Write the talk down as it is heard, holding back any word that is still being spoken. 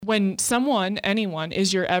when anyone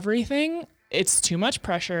is your everything, it's too much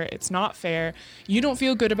pressure. It's not fair. You don't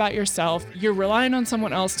feel good about yourself. You're relying on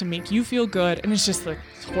someone else to make you feel good. And it's just a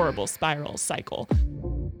horrible spiral cycle.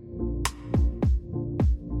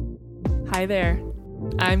 Hi there.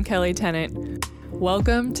 I'm Kelli Tennant.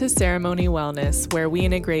 Welcome to Ceremony Wellness, where we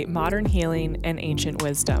integrate modern healing and ancient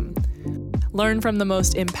wisdom. Learn from the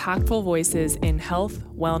most impactful voices in health,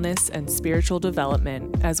 wellness, and spiritual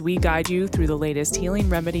development as we guide you through the latest healing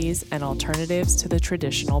remedies and alternatives to the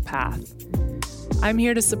traditional path. I'm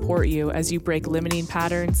here to support you as you break limiting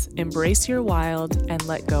patterns, embrace your wild, and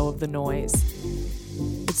let go of the noise.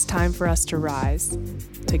 It's time for us to rise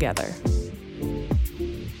together.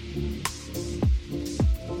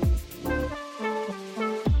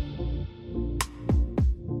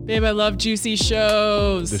 Babe, I love juicy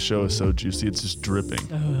shows. This show is so juicy. It's just dripping.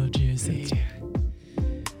 Oh, juicy.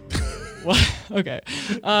 Okay.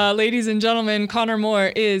 Ladies and gentlemen, Connor Moore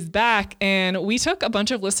is back, and we took a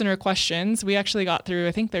bunch of listener questions. We actually got through,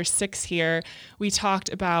 I think there's 6 here. We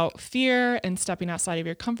talked about fear and stepping outside of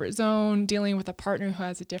your comfort zone, dealing with a partner who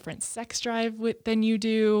has a different sex drive than you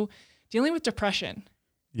do, dealing with depression.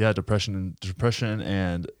 Yeah, depression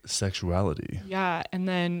and sexuality. Yeah, and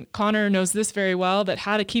then Connor knows this very well, that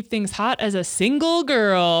how to keep things hot as a single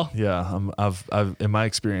girl. Yeah, I've in my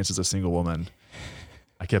experience as a single woman,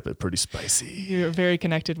 I kept it pretty spicy. You're very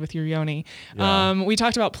connected with your yoni. Yeah. We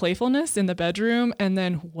talked about playfulness in the bedroom, and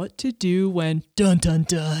then what to do when dun dun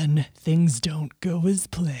dun things don't go as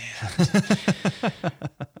planned.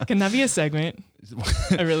 Can that be a segment?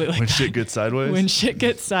 I really like when that. shit gets sideways. When shit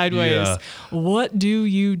gets sideways, Yeah. What do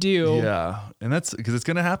you do? Yeah, and that's because it's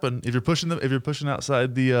gonna happen if you're pushing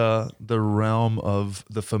outside the realm of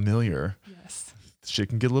the familiar. Yes. Shit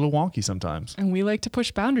can get a little wonky sometimes. And we like to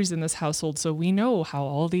push boundaries in this household, so we know how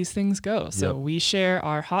all these things go. So we share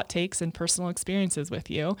our hot takes and personal experiences with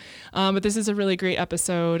you. But this is a really great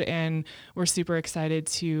episode, and we're super excited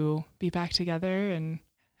to be back together and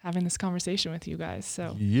having this conversation with you guys.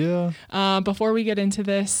 So yeah. Before we get into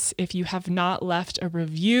this, if you have not left a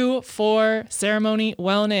review for Ceremony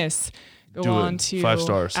Wellness, go on to 5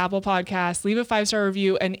 stars. Apple Podcasts, leave a 5-star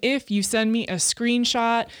review. And if you send me a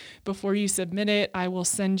screenshot before you submit it, I will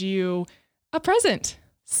send you a present.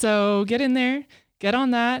 So get in there, get on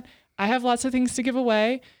that. I have lots of things to give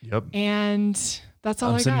away. Yep. And that's all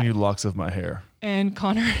I got. I'm sending you locks of my hair. And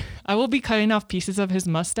Connor, I will be cutting off pieces of his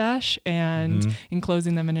mustache and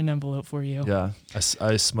enclosing them in an envelope for you. Yeah,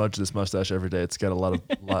 I smudge this mustache every day. It's got a lot.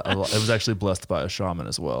 It was actually blessed by a shaman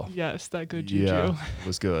as well. Yes, that good juju. Yeah, it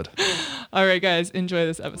was good. All right, guys, enjoy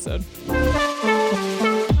this episode.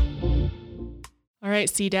 All right,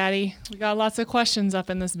 see, Daddy, we got lots of questions up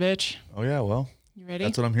in this bitch. Oh yeah, well, you ready?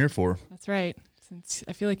 That's what I'm here for. That's right. Since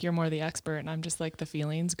I feel like you're more the expert and I'm just like the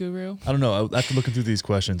feelings guru. I don't know. After looking through these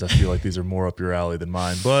questions, I feel like these are more up your alley than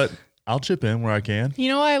mine, but I'll chip in where I can. You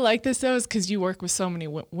know why I like this though is because you work with so many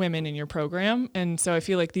women in your program. And so I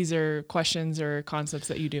feel like these are questions or concepts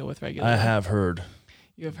that you deal with regularly. I have heard.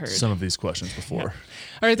 You have heard some of these questions before.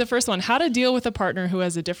 Yeah. All right. The first one, how to deal with a partner who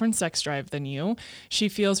has a different sex drive than you. She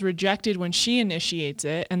feels rejected when she initiates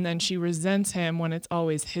it, and then she resents him when it's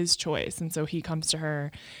always his choice. And so he comes to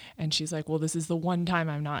her and she's like, well, this is the one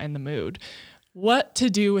time I'm not in the mood. What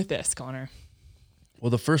to do with this, Connor?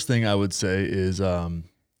 Well, the first thing I would say is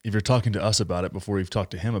if you're talking to us about it before you've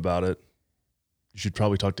talked to him about it, you should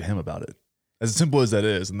probably talk to him about it. As simple as that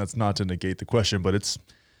is, and that's not to negate the question, but it's,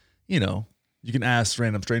 you can ask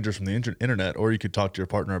random strangers from the internet, or you could talk to your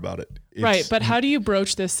partner about it. Right, but how do you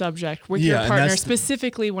broach this subject with your partner,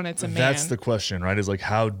 specifically when it's a man? That's the question, right? Is like,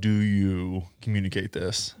 how do you communicate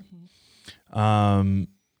this? Mm-hmm.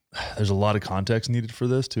 There's a lot of context needed for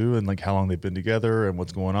this too, and like how long they've been together and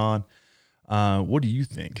what's going on. What do you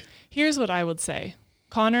think? Here's what I would say.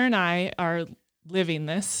 Connor and I are living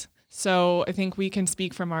this. So I think we can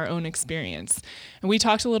speak from our own experience. And we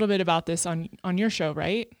talked a little bit about this on your show,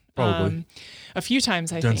 right? Probably. A few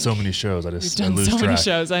times, We've done so many shows. We've done so many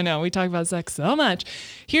shows. I know. We talk about sex so much.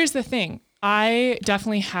 Here's the thing. I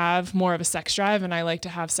definitely have more of a sex drive, and I like to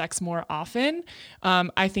have sex more often.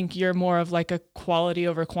 I think you're more of like a quality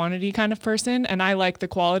over quantity kind of person, and I like the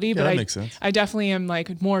quality, but that makes sense. I definitely am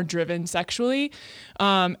like more driven sexually.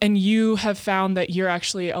 And you have found that you're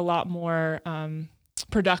actually a lot more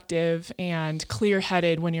productive and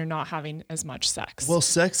clear-headed when you're not having as much sex. Well,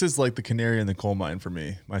 sex is like the canary in the coal mine for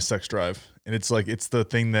me, my sex drive. And it's like, it's the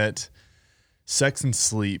thing that sex and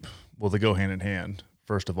sleep, well, they go hand in hand,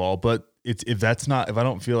 first of all. But if I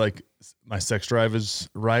don't feel like my sex drive is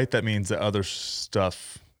right, that means that other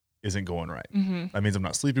stuff isn't going right. Mm-hmm. That means I'm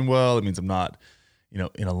not sleeping well. It means I'm not,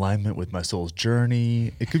 in alignment with my soul's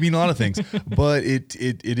journey. It could mean a lot of things, but it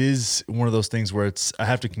is one of those things where I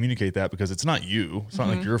have to communicate that because it's not you. It's not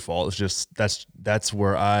like your fault. It's just, that's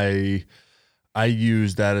where I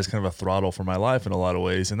use that as kind of a throttle for my life in a lot of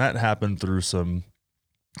ways. And that happened through some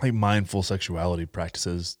like mindful sexuality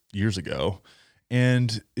practices years ago.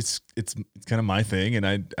 And it's kind of my thing. And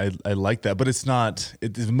I like that, but it's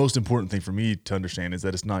the most important thing for me to understand is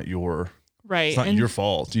that it's not your right. It's not your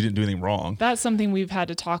fault. You didn't do anything wrong. That's something we've had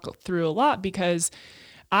to talk through a lot because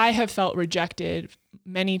I have felt rejected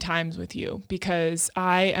many times with you because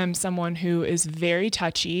I am someone who is very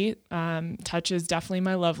touchy. Touch is definitely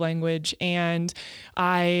my love language. And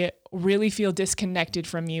I really feel disconnected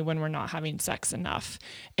from you when we're not having sex enough.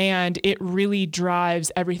 And it really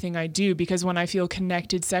drives everything I do because when I feel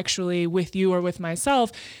connected sexually with you or with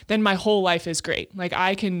myself, then my whole life is great. Like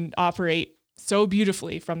I can operate so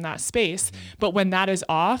beautifully from that space. But when that is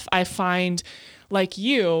off, I find like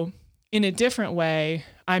you in a different way,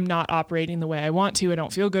 I'm not operating the way I want to. I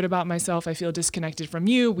don't feel good about myself. I feel disconnected from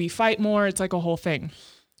you. We fight more. It's like a whole thing.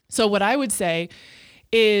 So what I would say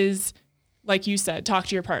is, like you said, talk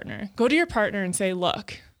to your partner. Go to your partner and say,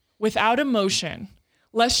 look, without emotion,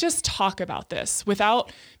 let's just talk about this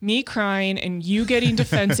without me crying and you getting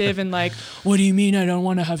defensive and like, what do you mean I don't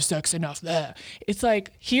want to have sex enough? Bleh. It's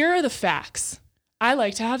like, here are the facts. I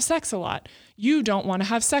like to have sex a lot. You don't want to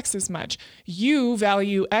have sex as much. You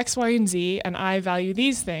value X, Y, and Z, and I value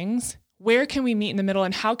these things. Where can we meet in the middle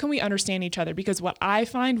and how can we understand each other? Because what I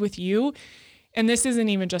find with you, and this isn't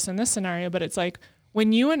even just in this scenario, but it's like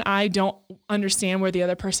when you and I don't understand where the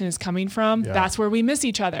other person is coming from, that's where we miss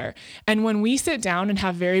each other. And when we sit down and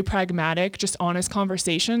have very pragmatic, just honest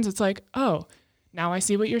conversations, it's like, oh, now I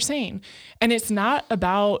see what you're saying. And it's not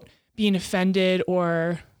about being offended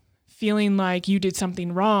or feeling like you did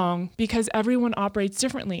something wrong because everyone operates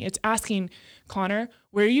differently. It's asking, Connor,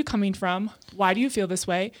 where are you coming from? Why do you feel this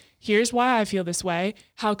way? Here's why I feel this way.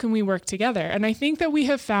 How can we work together? And I think that we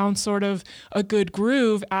have found sort of a good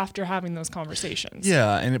groove after having those conversations.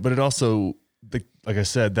 Yeah. But it also, like I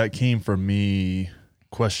said, that came from me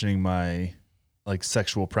questioning my like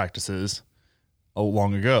sexual practices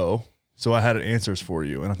long ago. So I had answers for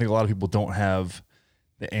you. And I think a lot of people don't have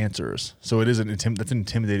the answers. So it is that's an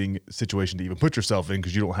intimidating situation to even put yourself in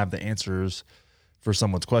because you don't have the answers for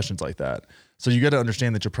someone's questions like that. So you got to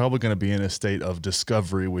understand that you're probably going to be in a state of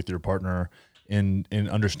discovery with your partner in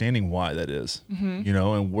understanding why that is,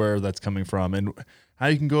 and where that's coming from and how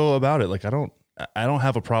you can go about it. Like I don't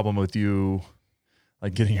have a problem with you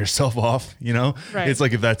like getting yourself off, Right. It's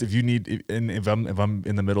like if you need, and if I'm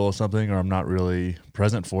in the middle of something or I'm not really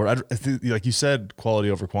present for it, I think, like you said,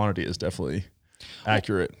 quality over quantity is definitely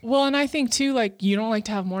accurate. Well, and I think too, like you don't like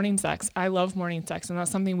to have morning sex. I love morning sex and that's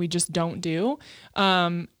something we just don't do.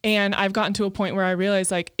 And I've gotten to a point where I realize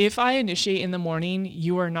like if I initiate in the morning,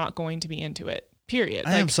 you are not going to be into it, period.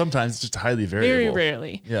 I am sometimes, just highly variable. Very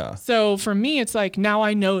rarely. Yeah. So for me, it's like, now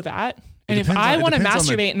I know that. And if I want to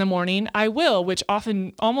masturbate in the morning, I will, which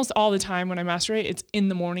often, almost all the time when I masturbate, it's in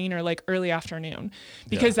the morning or like early afternoon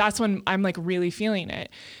because that's when I'm like really feeling it.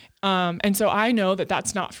 And so I know that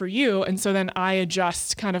that's not for you. And so then I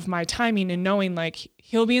adjust kind of my timing and knowing like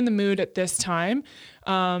he'll be in the mood at this time,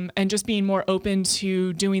 and just being more open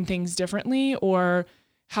to doing things differently or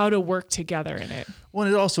how to work together in it. Well,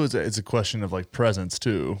 it also is it's a question of like presence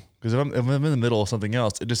too. Because if I'm in the middle of something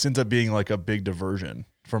else, it just ends up being like a big diversion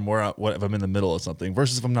from if I'm in the middle of something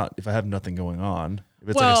versus if I have nothing going on. If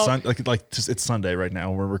it's it's Sunday right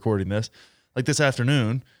now, we're recording this, like this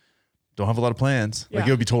afternoon, don't have a lot of plans. Like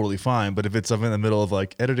it would be totally fine. But if I'm in the middle of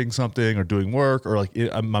like editing something or doing work or like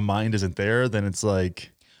my mind isn't there, then it's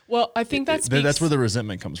like, well, I think that's where the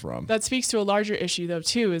resentment comes from. That speaks to a larger issue though,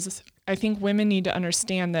 too, is I think women need to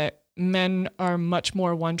understand that men are much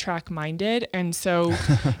more one-track minded. And so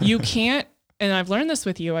you can't, and I've learned this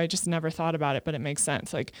with you, I just never thought about it, but it makes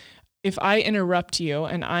sense. Like if I interrupt you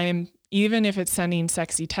and even if it's sending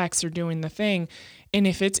sexy texts or doing the thing, and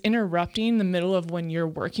if it's interrupting the middle of when you're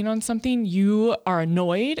working on something, you are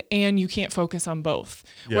annoyed and you can't focus on both.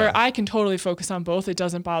 Yeah. Where I can totally focus on both. It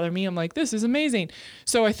doesn't bother me. I'm like, this is amazing.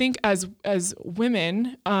 So I think as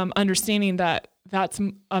women, understanding that that's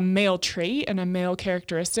a male trait and a male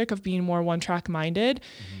characteristic of being more one-track minded,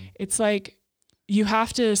 it's like you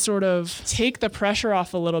have to sort of take the pressure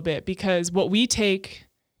off a little bit because what we take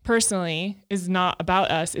personally is not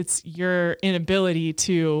about us. It's your inability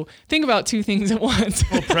to think about two things at once.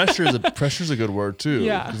 Well, pressure's a good word too.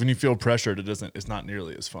 Yeah. Because when you feel pressured, it's not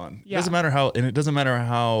nearly as fun. Yeah. It doesn't matter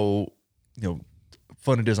how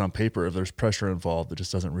fun it is on paper. If there's pressure involved, it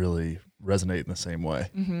just doesn't really resonate in the same way.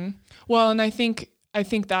 Mm-hmm. Well, and I think I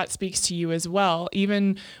think that speaks to you as well.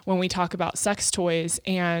 Even when we talk about sex toys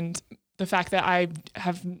and the fact that I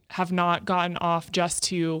have not gotten off just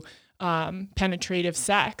to penetrative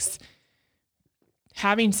sex,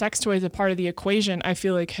 having sex toys a part of the equation, I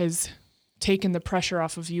feel like has taken the pressure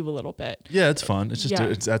off of you a little bit. Yeah, it's fun. It's just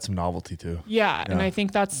it's adds some novelty too. Yeah, and I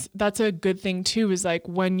think that's a good thing too, is like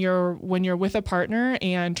when you're with a partner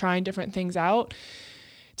and trying different things out,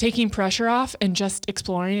 taking pressure off and just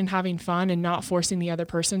exploring and having fun and not forcing the other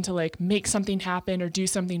person to like make something happen or do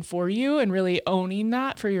something for you, and really owning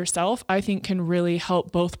that for yourself, I think can really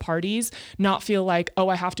help both parties not feel like, oh,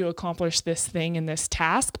 I have to accomplish this thing in this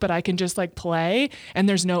task, but I can just like play and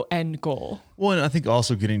there's no end goal. Well, and I think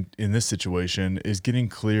also getting in this situation is getting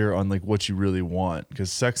clear on like what you really want,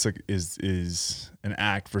 because sex like, is an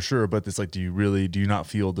act for sure, but it's like, do you not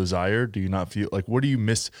feel desired? Do you not feel like, what do you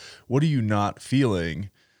miss? What are you not feeling?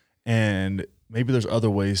 And maybe there's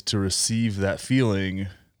other ways to receive that feeling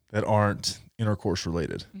that aren't intercourse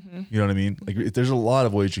related. Mm-hmm. You know what I mean? Like there's a lot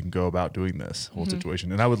of ways you can go about doing this whole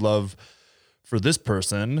situation. And I would love for this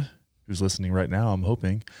person who's listening right now, I'm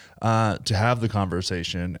hoping, to have the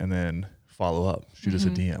conversation and then follow up, shoot us a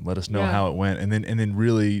DM, let us know how it went. And then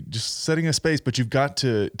really just setting a space, but you've got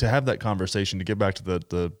to have that conversation to get back to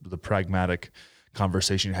the pragmatic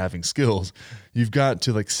conversation, having skills. You've got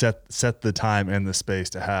to like set the time and the space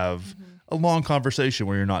to have a long conversation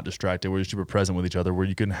where you're not distracted, where you're super present with each other, where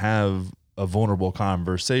you can have a vulnerable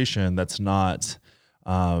conversation that's not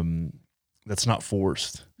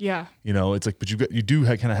forced. Yeah. You know, it's like, but you do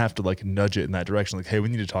kind of have to like nudge it in that direction. Like, hey, we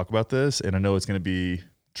need to talk about this. And I know it's going to be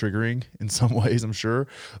triggering in some ways, I'm sure,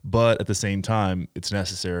 but at the same time, it's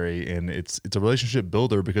necessary, and it's a relationship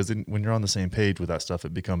builder, because when you're on the same page with that stuff,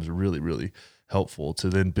 it becomes really, really helpful to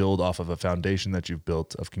then build off of a foundation that you've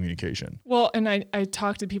built of communication. Well, and I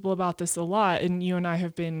talk to people about this a lot, and you and I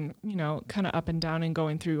have been, kind of up and down and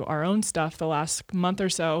going through our own stuff the last month or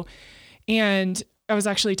so. And I was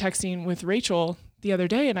actually texting with Rachel the other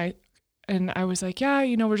day, and I was like, yeah,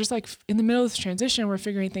 we're just like in the middle of this transition, we're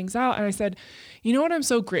figuring things out. And I said, what I'm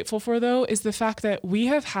so grateful for though, is the fact that we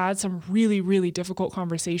have had some really, really difficult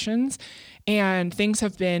conversations, and things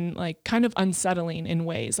have been like kind of unsettling in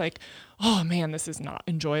ways like, oh man, this is not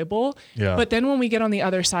enjoyable. Yeah. But then when we get on the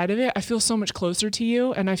other side of it, I feel so much closer to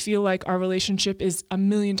you. And I feel like our relationship is a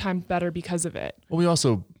million times better because of it. Well, we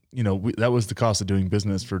also, that was the cost of doing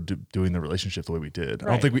business for doing the relationship the way we did. Right.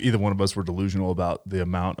 I don't think either one of us were delusional about the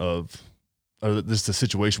amount of, or this is the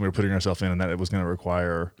situation we were putting ourselves in, and that it was going to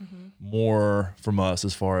require more from us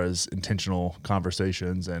as far as intentional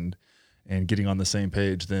conversations and getting on the same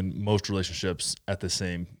page than most relationships at the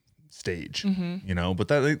same stage, but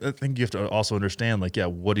that, I think you have to also understand, like,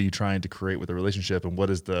 what are you trying to create with a relationship, and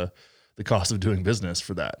what is the cost of doing business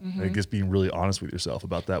for that? I guess being really honest with yourself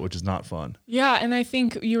about that, which is not fun. Yeah. And I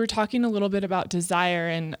think you were talking a little bit about desire,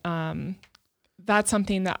 and that's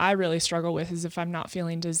something that I really struggle with, is if I'm not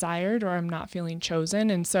feeling desired or I'm not feeling chosen.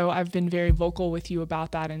 And so I've been very vocal with you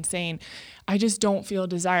about that and saying, I just don't feel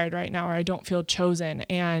desired right now, or I don't feel chosen.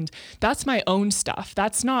 And that's my own stuff.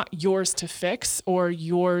 That's not yours to fix, or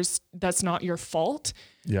that's not your fault.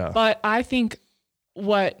 Yeah. But I think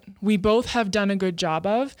what we both have done a good job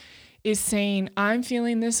of is saying, I'm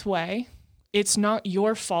feeling this way. It's not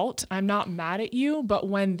your fault. I'm not mad at you. But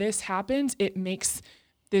when this happens, it makes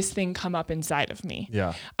this thing come up inside of me.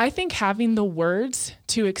 Yeah. I think having the words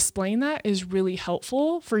to explain that is really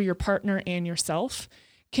helpful for your partner and yourself.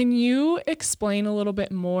 Can you explain a little bit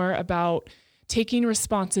more about taking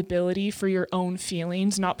responsibility for your own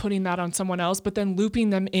feelings, not putting that on someone else, but then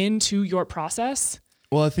looping them into your process?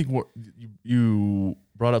 Well, I think you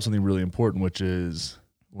brought up something really important, which is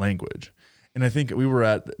language. And I think we were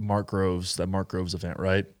at that Mark Groves event,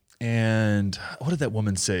 right? And what did that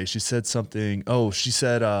woman say? She said something. Oh, she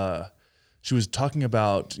said she was talking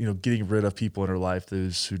about, getting rid of people in her life who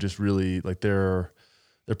just really, like, their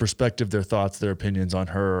perspective, their thoughts, their opinions on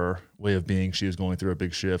her way of being. She was going through a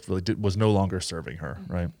big shift, really was no longer serving her,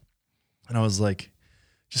 right? And I was like,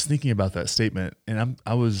 just thinking about that statement, and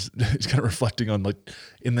I was just kind of reflecting on, like,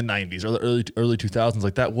 in the 90s or the early 2000s,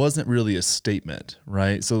 like, that wasn't really a statement,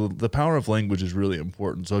 right? So the power of language is really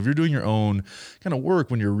important. So if you're doing your own kind of work,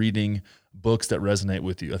 when you're reading books that resonate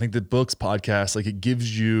with you, I think that books, podcasts, like, it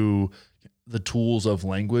gives you the tools of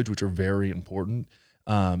language, which are very important,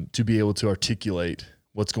 to be able to articulate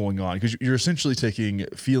what's going on, because you're essentially taking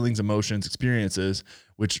feelings, emotions, experiences,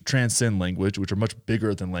 which transcend language, which are much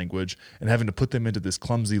bigger than language, and having to put them into this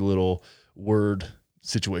clumsy little word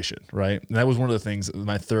situation, right? And that was one of the things,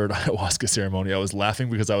 my third ayahuasca ceremony, I was laughing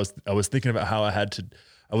because I was thinking about how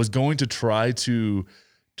I was going to try to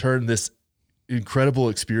turn this incredible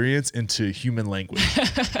experience into human language.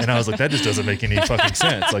 And I was like, that just doesn't make any fucking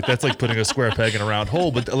sense. Like that's like putting a square peg in a round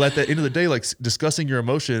hole. But at the end of the day, like discussing your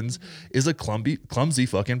emotions is a clumsy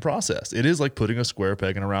fucking process. It is like putting a square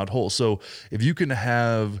peg in a round hole. So if you can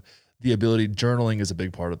have the ability, journaling is a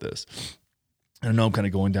big part of this. I know I'm kind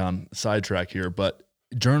of going down sidetrack here, but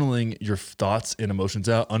journaling your thoughts and emotions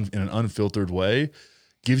out in an unfiltered way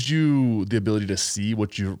gives you the ability to see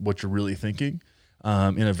what you're really thinking.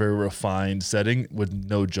 In a very refined setting with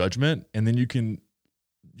no judgment. And then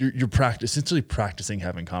you're essentially practicing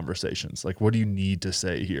having conversations. Like, what do you need to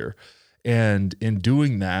say here? And in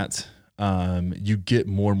doing that, you get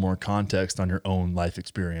more and more context on your own life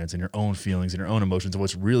experience and your own feelings and your own emotions and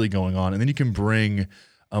what's really going on. And then you can bring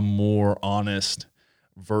a more honest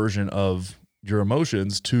version of your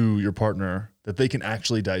emotions to your partner that they can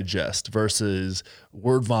actually digest versus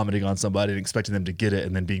word vomiting on somebody and expecting them to get it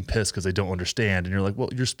and then being pissed because they don't understand. And you're like, well,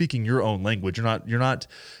 you're speaking your own language. You're not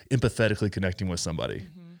empathetically connecting with somebody.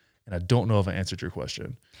 Mm-hmm. And I don't know if I answered your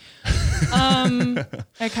question.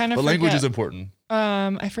 I kind of But language is important.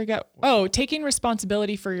 I forget. Oh, taking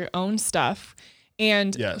responsibility for your own stuff.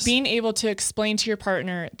 And being able to explain to your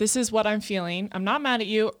partner, this is what I'm feeling. I'm not mad at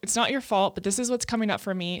you. It's not your fault, but this is what's coming up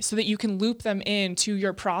for me, so that you can loop them into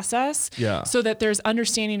your process so that there's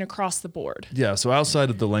understanding across the board. Yeah. So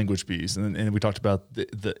outside of the language piece, and we talked about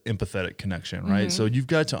the empathetic connection, right? Mm-hmm. So you've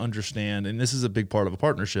got to understand, and this is a big part of a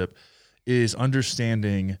partnership, is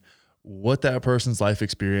understanding what that person's life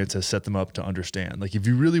experience has set them up to understand. Like if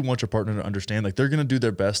you really want your partner to understand, like they're going to do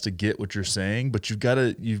their best to get what you're saying, but you've got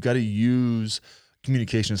to use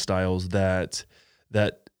communication styles that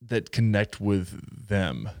connect with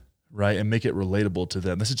them, right? And make it relatable to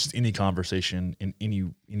them. This is just any conversation in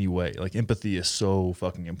any way. Like empathy is so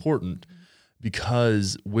fucking important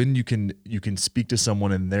because when you can speak to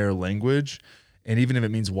someone in their language, and even if it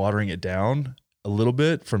means watering it down a little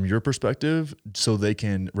bit from your perspective, so they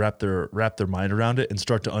can wrap their mind around it and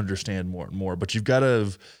start to understand more and more. But you've got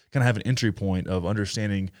to kind of have an entry point of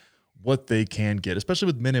understanding what they can get, especially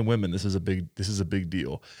with men and women. This is a big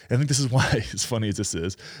deal. And I think this is why, as funny as this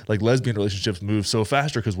is, like lesbian relationships move so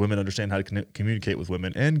faster because women understand how to communicate with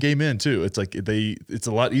women, and gay men too. It's like it's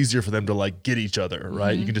a lot easier for them to like get each other,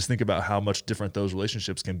 right? Mm-hmm. You can just think about how much different those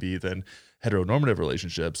relationships can be than heteronormative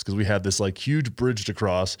relationships, because we have this like huge bridge to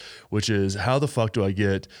cross, which is how the fuck do I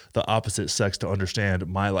get the opposite sex to understand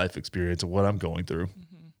my life experience and what I'm going through?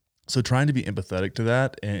 Mm-hmm. So trying to be empathetic to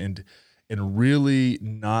that and really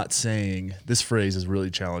not saying, this phrase is really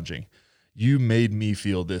challenging, you made me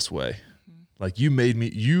feel this way. Mm-hmm. Like you made me,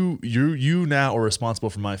 you now are responsible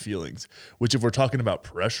for my feelings, which if we're talking about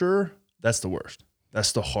pressure, that's the worst.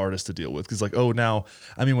 That's the hardest to deal with. Cause like, oh, now,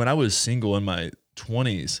 I mean, when I was single in my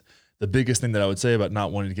 20s, the biggest thing that I would say about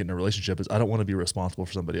not wanting to get in a relationship is I don't want to be responsible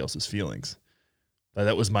for somebody else's feelings.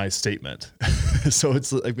 That was my statement. So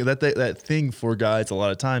it's like that thing for guys a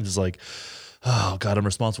lot of times is like, oh God, I'm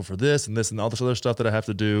responsible for this and all this other stuff that I have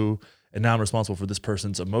to do. And now I'm responsible for this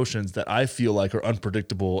person's emotions that I feel like are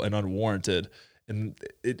unpredictable and unwarranted. And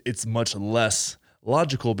it's much less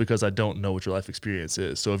logical because I don't know what your life experience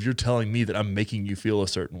is. So if you're telling me that I'm making you feel a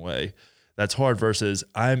certain way, that's hard, versus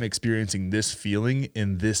I'm experiencing this feeling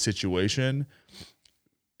in this situation.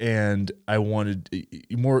 And I wanted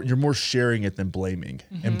you're more sharing it than blaming.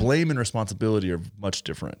 Mm-hmm. And blame and responsibility are much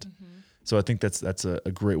different. Mm-hmm. So I think that's a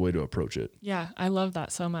great way to approach it. Yeah, I love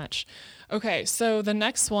that so much. Okay, so the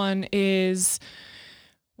next one is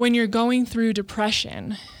when you're going through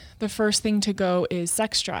depression, the first thing to go is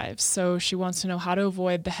sex drives. So she wants to know how to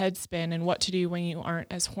avoid the head spin and what to do when you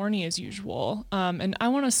aren't as horny as usual. And I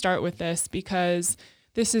want to start with this because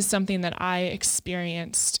this is something that I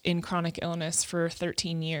experienced in chronic illness for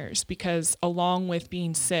 13 years, because along with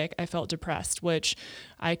being sick, I felt depressed, which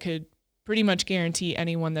I could pretty much guarantee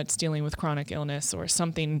anyone that's dealing with chronic illness or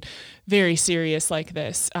something very serious like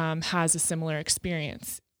this has a similar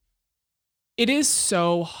experience. It is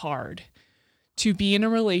so hard to be in a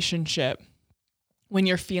relationship when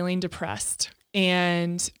you're feeling depressed.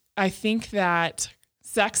 And I think that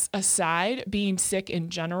sex aside, being sick in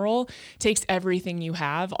general takes everything you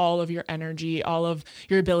have, all of your energy, all of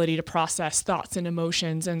your ability to process thoughts and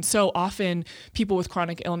emotions. And so often people with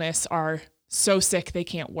chronic illness are so sick they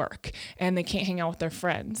can't work and they can't hang out with their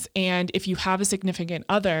friends. And if you have a significant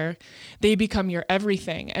other, they become your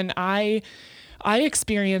everything. And I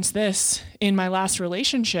experienced this in my last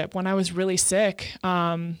relationship when I was really sick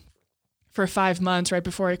for 5 months right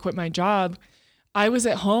before I quit my job. I was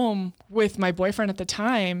at home with my boyfriend at the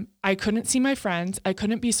time. I couldn't see my friends. I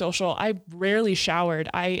couldn't be social. I rarely showered.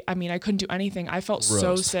 I mean, I couldn't do anything. I felt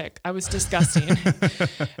so sick. I was disgusting.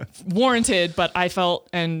 Warranted, but I felt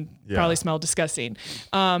and probably smelled disgusting.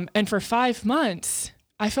 And for 5 months,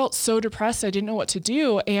 I felt so depressed. I didn't know what to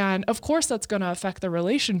do. And of course, that's going to affect the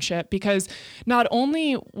relationship, because not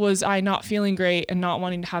only was I not feeling great and not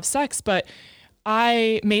wanting to have sex, but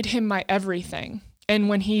I made him my everything. And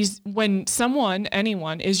when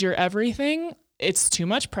anyone is your everything, it's too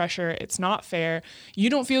much pressure. It's not fair. You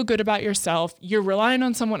don't feel good about yourself. You're relying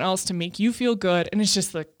on someone else to make you feel good. And it's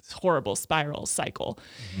just a horrible spiral cycle.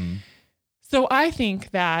 Mm-hmm. So I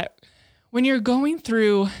think that when you're going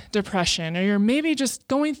through depression, or you're maybe just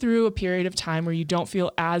going through a period of time where you don't feel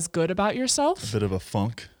as good about yourself. A bit of a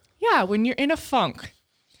funk. Yeah, when you're in a funk,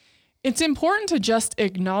 it's important to just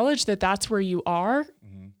acknowledge that that's where you are,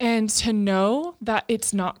 and to know that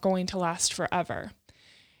it's not going to last forever.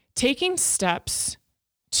 Taking steps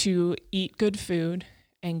to eat good food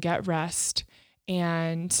and get rest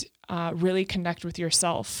and really connect with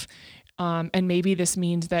yourself. And maybe this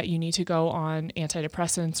means that you need to go on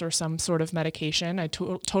antidepressants or some sort of medication. I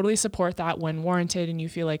totally support that when warranted and you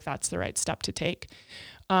feel like that's the right step to take.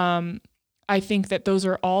 I think that those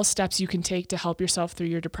are all steps you can take to help yourself through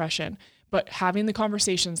your depression. But having the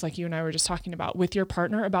conversations like you and I were just talking about with your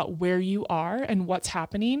partner about where you are and what's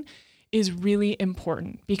happening is really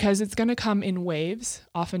important, because it's going to come in waves.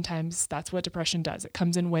 Oftentimes that's what depression does. It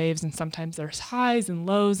comes in waves, and sometimes there's highs and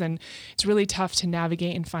lows, and it's really tough to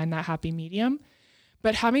navigate and find that happy medium.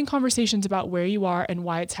 But having conversations about where you are and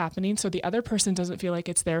why it's happening, so the other person doesn't feel like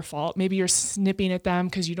it's their fault. Maybe you're snipping at them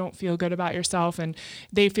because you don't feel good about yourself and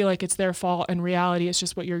they feel like it's their fault. In reality, it's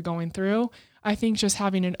just what you're going through. I think just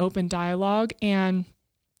having an open dialogue and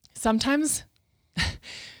sometimes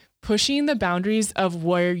pushing the boundaries of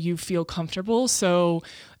where you feel comfortable. So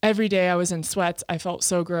every day I was in sweats. I felt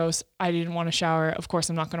so gross. I didn't want to shower. Of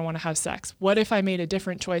course, I'm not going to want to have sex. What if I made a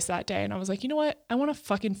different choice that day? And I was like, you know what? I want to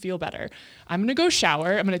fucking feel better. I'm going to go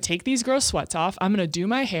shower. I'm going to take these gross sweats off. I'm going to do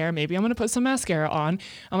my hair. Maybe I'm going to put some mascara on.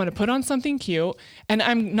 I'm going to put on something cute. And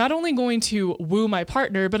I'm not only going to woo my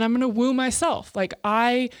partner, but I'm going to woo myself. Like,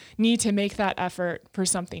 I need to make that effort for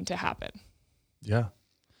something to happen. Yeah.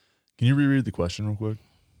 Can you reread the question real quick?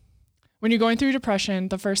 When you're going through depression,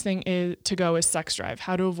 the first thing is sex drive,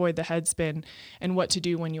 how to avoid the head spin, and what to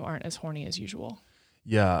do when you aren't as horny as usual.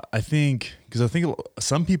 Yeah, I think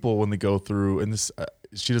some people, when they go through, and this,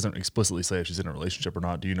 she doesn't explicitly say if she's in a relationship or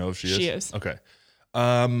not. Do you know if she is? She is. Okay.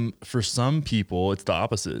 For some people, it's the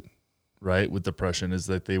opposite, right? With depression, is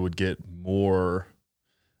that they would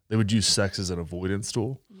use sex as an avoidance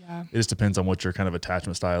tool. Yeah. It just depends on what your kind of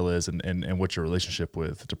attachment style is and what your relationship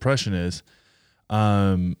with depression is.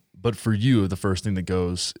 But for you, the first thing that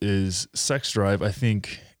goes is sex drive. I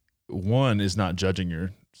think one is not judging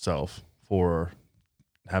yourself for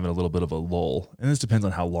having a little bit of a lull. And this depends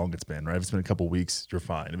on how long it's been, right? If it's been a couple of weeks, you're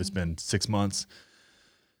fine. If it's been 6 months,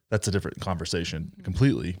 that's a different conversation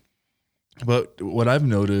completely. But what I've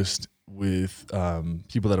noticed with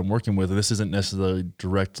people that I'm working with, and this isn't necessarily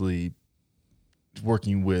directly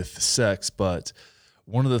working with sex, but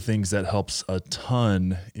one of the things that helps a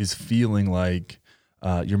ton is feeling like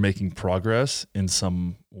you're making progress in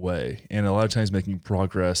some way. And a lot of times making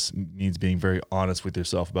progress means being very honest with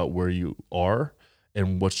yourself about where you are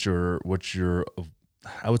and what you're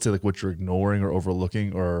I would say, like, what you're ignoring or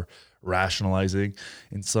overlooking or rationalizing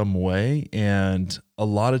in some way. And a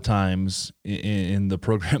lot of times in the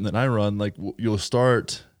program that I run, like, you'll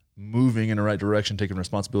start moving in the right direction, taking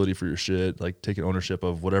responsibility for your shit, like taking ownership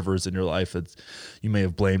of whatever is in your life that you may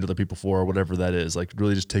have blamed other people for, or whatever that is, like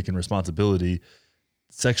really just taking responsibility.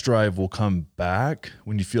 Sex drive will come back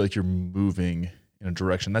when you feel like you're moving in a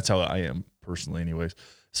direction. That's how I am personally anyways.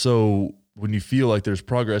 So when you feel like there's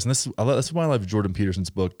progress, and that's why I love Jordan Peterson's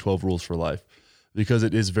book, 12 Rules for Life, because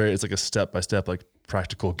it's like a step-by-step, like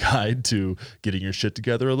practical guide to getting your shit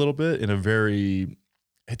together a little bit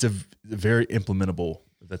it's a very implementable,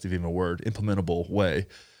 if that's even a word, implementable way.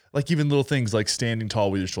 Like even little things like standing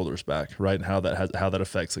tall with your shoulders back, right? And how that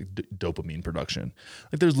affects like dopamine production.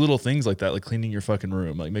 Like there's little things like that, like cleaning your fucking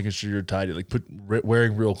room, like making sure you're tidy, like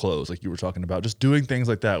wearing real clothes, like you were talking about, just doing things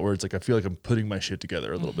like that where it's like I feel like I'm putting my shit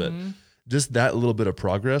together a little bit. Just that little bit of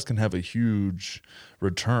progress can have a huge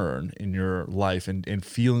return in your life, and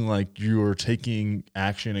feeling like you're taking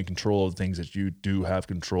action and control of things that you do have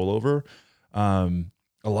control over.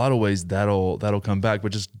 A lot of ways that'll come back,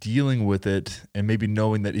 but just dealing with it and maybe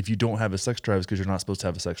knowing that if you don't have a sex drive, it's because you're not supposed to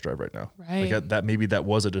have a sex drive right now. Right. Like that maybe that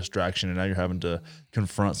was a distraction, and now you're having to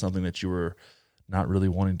confront something that you were not really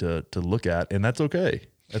wanting to look at, and that's okay.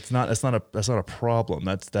 That's not a problem.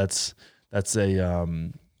 That's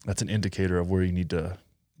an indicator of where you need to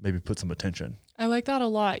maybe put some attention. I like that a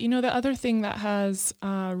lot. The other thing that has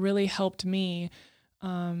really helped me,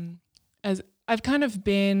 as I've kind of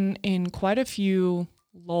been in quite a few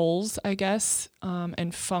lulls, I guess,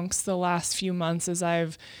 and funks the last few months as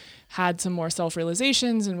I've had some more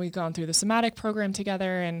self-realizations and we've gone through the somatic program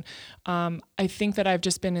together. And I think that I've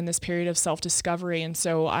just been in this period of self-discovery. And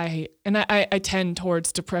so I tend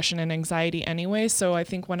towards depression and anxiety anyway. So I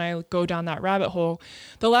think when I go down that rabbit hole,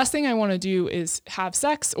 the last thing I want to do is have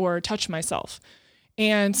sex or touch myself.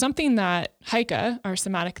 And something that Heike, our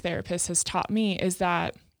somatic therapist, has taught me is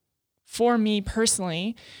that for me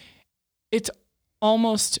personally, it's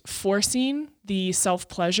almost forcing the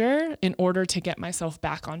self-pleasure in order to get myself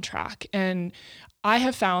back on track. And I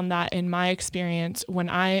have found that in my experience, when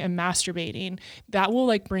I am masturbating, that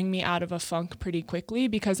will bring me out of a funk pretty quickly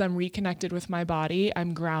because I'm reconnected with my body.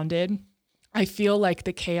 I'm grounded. I feel like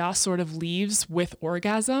the chaos sort of leaves with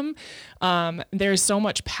orgasm. There's so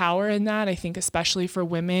much power in that. I think especially for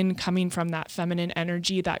women coming from that feminine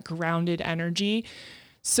energy, that grounded energy.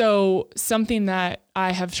 So something that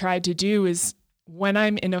I have tried to do is when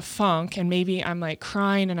I'm in a funk and maybe I'm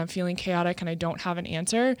crying and I'm feeling chaotic and I don't have an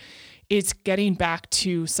answer, it's getting back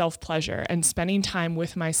to self-pleasure and spending time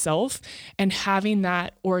with myself and having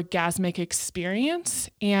that orgasmic experience.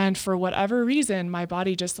 And for whatever reason, my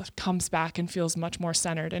body just comes back and feels much more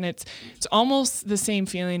centered. And it's almost the same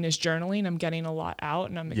feeling as journaling. I'm getting a lot out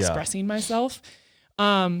and I'm expressing myself.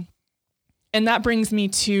 And that brings me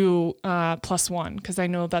to Plus One, because I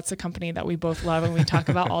know that's a company that we both love and we talk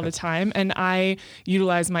about all the time. And I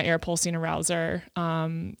utilize my air pulsing arouser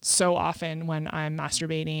so often when I'm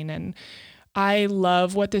masturbating. And I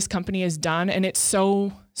love what this company has done. And it's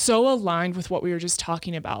so aligned with what we were just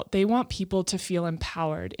talking about. They want people to feel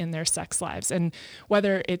empowered in their sex lives. And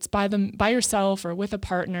whether it's by yourself or with a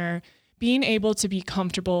partner, being able to be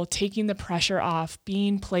comfortable, taking the pressure off,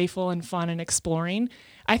 being playful and fun and exploring,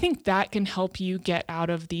 I think that can help you get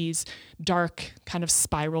out of these dark kind of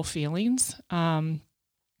spiral feelings. And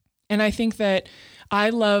I think that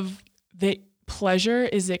I love that pleasure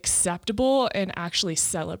is acceptable and actually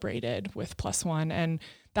celebrated with Plus One. And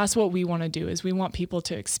that's what we want to do is we want people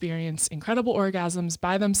to experience incredible orgasms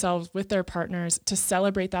by themselves with their partners, to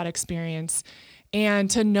celebrate that experience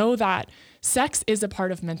and to know that sex is a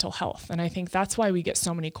part of mental health. And I think that's why we get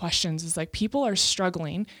so many questions is people are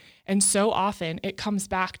struggling. And so often it comes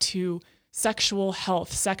back to sexual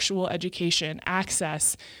health, sexual education,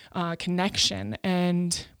 access, connection.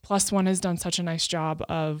 And Plus One has done such a nice job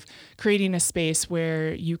of creating a space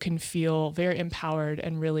where you can feel very empowered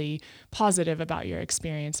and really positive about your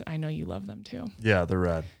experience. I know you love them too. Yeah, they're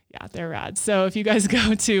rad. Yeah, they're rad. So if you guys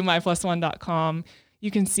go to myplusone.com, you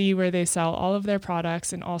can see where they sell all of their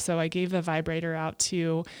products. And also I gave the vibrator out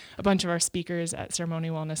to a bunch of our speakers at Ceremony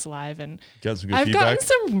Wellness Live. And got some good I've feedback.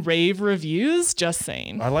 gotten some rave reviews, just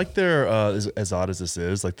saying. I like their, as odd as this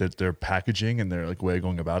is, their packaging and their way of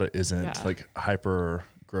going about it isn't hyper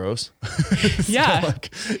gross. Yeah.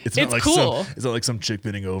 It's not like cool. It's not like some chick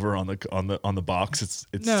bending over on the box.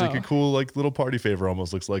 It's like a cool little party favor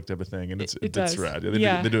almost looks like type of thing. And it's rad.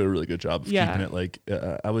 They do a really good job of keeping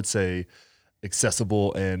it I would say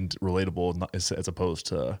accessible and relatable as opposed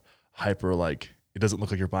to hyper it doesn't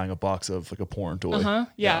look like you're buying a box of a porn toy.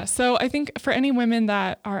 Yeah. So I think for any women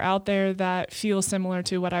that are out there that feel similar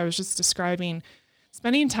to what I was just describing,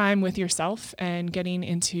 spending time with yourself and getting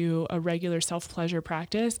into a regular self-pleasure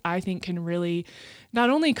practice, I think can really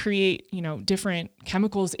not only create, different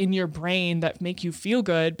chemicals in your brain that make you feel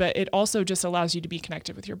good, but it also just allows you to be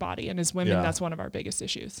connected with your body. And as women, that's one of our biggest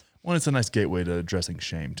issues. Well, it's a nice gateway to addressing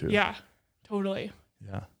shame too. Yeah. Totally.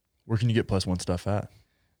 Yeah. Where can you get Plus One stuff at?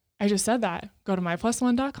 I just said that. Go to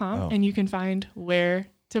myplusone.com and you can find where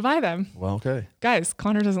to buy them. Well, okay. Guys,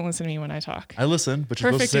 Connor doesn't listen to me when I talk. I listen, but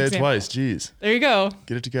you're supposed to say it twice. Jeez. There you go.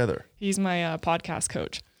 Get it together. He's my podcast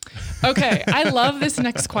coach. Okay. I love this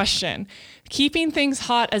next question. Keeping things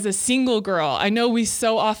hot as a single girl. I know we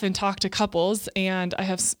so often talk to couples and I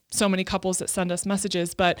have so many couples that send us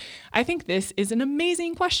messages, but I think this is an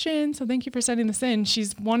amazing question. So thank you for sending this in.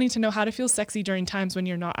 She's wanting to know how to feel sexy during times when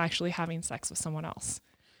you're not actually having sex with someone else.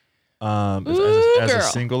 As a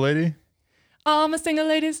single lady? I'm a single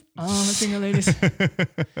ladies.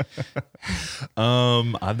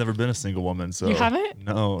 I've never been a single woman, so you haven't?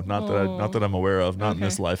 No, not that I'm aware of. Not in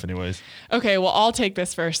this life, anyways. Okay, well, I'll take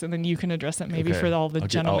this first, and then you can address it maybe for all the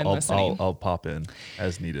gentlemen listening. I'll pop in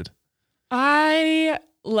as needed. I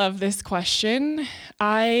love this question.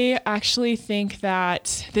 I actually think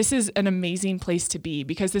that this is an amazing place to be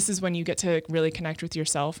because this is when you get to really connect with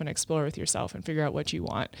yourself and explore with yourself and figure out what you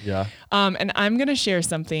want. Yeah. And I'm going to share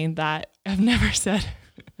something that I've never said.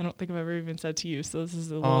 I don't think I've ever even said to you. So this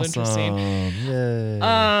is a little interesting.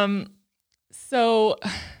 Yay. So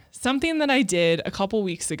something that I did a couple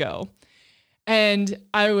weeks ago, and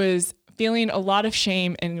I was feeling a lot of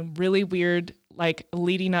shame and really weird, like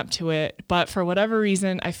leading up to it. But for whatever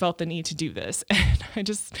reason, I felt the need to do this. And I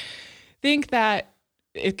just think that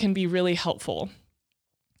it can be really helpful.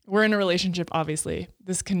 We're in a relationship, obviously.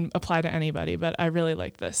 This can apply to anybody, but I really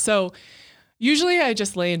like this. So usually I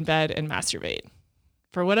just lay in bed and masturbate.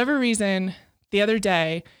 For whatever reason, the other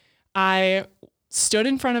day, I stood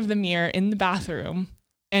in front of the mirror in the bathroom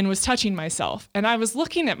and was touching myself. And I was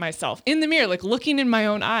looking at myself in the mirror, like looking in my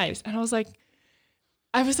own eyes. And I was like,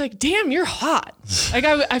 damn, you're hot. Like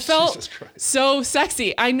I felt so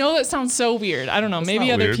sexy. I know that sounds so weird. I don't know.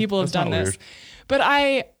 Maybe other people have done this, but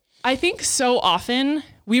I think so often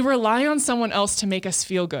we rely on someone else to make us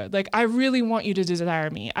feel good. Like, I really want you to desire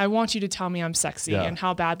me. I want you to tell me I'm sexy and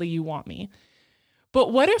how badly you want me.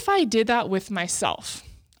 But what if I did that with myself?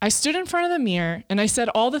 I stood in front of the mirror and I said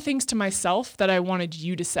all the things to myself that I wanted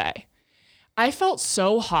you to say. I felt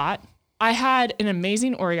so hot. I had an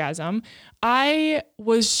amazing orgasm. I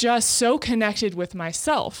was just so connected with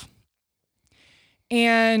myself.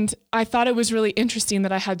 And I thought it was really interesting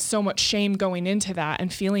that I had so much shame going into that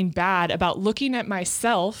and feeling bad about looking at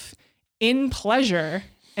myself in pleasure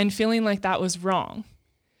and feeling like that was wrong.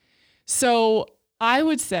 So I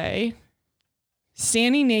would say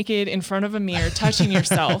standing naked in front of a mirror, touching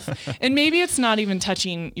yourself, and maybe it's not even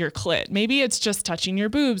touching your clit. Maybe it's just touching your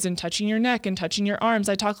boobs and touching your neck and touching your arms.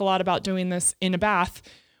 I talk a lot about doing this in a bath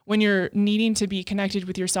when you're needing to be connected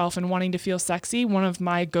with yourself and wanting to feel sexy. One of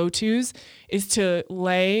my go-tos is to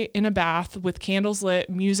lay in a bath with candles lit,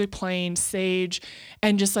 music playing, sage,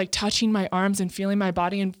 and just like touching my arms and feeling my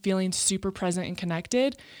body and feeling super present and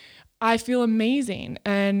connected. I feel amazing.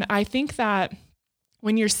 And I think that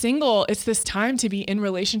when you're single, it's this time to be in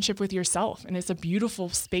relationship with yourself, and it's a beautiful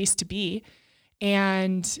space to be,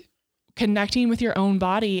 and connecting with your own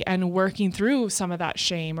body and working through some of that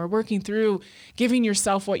shame, or working through giving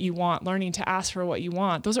yourself what you want, learning to ask for what you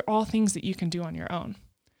want. Those are all things that you can do on your own.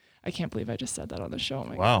 I can't believe I just said that on the show. Oh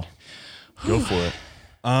my God. Go for it.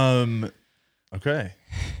 Okay.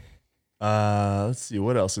 Let's see,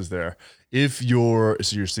 what else is there? If you're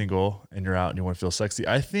single and you're out and you want to feel sexy,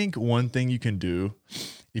 I think one thing you can do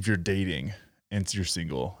if you're dating and you're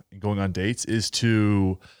single and going on dates is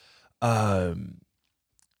to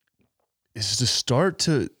start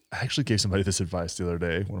to. I actually gave somebody this advice the other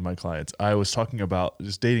day, one of my clients. I was talking about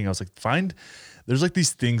just dating. I was like, there's like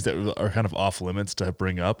these things that are kind of off limits to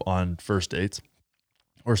bring up on first dates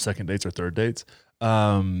or second dates or third dates.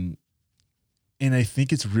 And I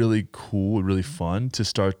think it's really cool, really fun to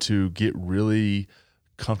start to get really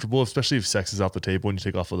comfortable, especially if sex is off the table and you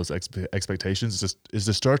take off all those expectations, is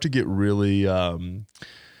to start to get really, start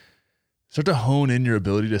to hone in your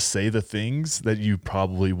ability to say the things that you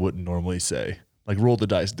probably wouldn't normally say. Like roll the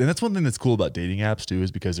dice. And that's one thing that's cool about dating apps too, is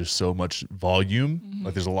because there's so much volume. Mm-hmm.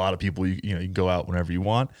 Like there's a lot of people, you can go out whenever you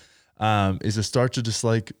want, is to start to just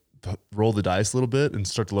like roll the dice a little bit and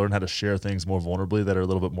start to learn how to share things more vulnerably that are a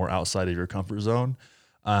little bit more outside of your comfort zone,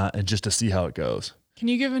 and just to see how it goes. Can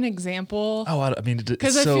you give an example? Oh, I mean,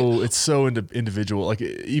 it's so individual. Like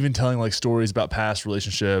even telling like stories about past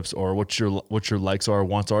relationships or what your likes are,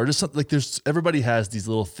 wants are. Just something like everybody has these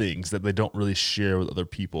little things that they don't really share with other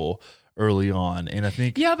people early on, and I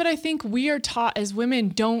think but I think we are taught as women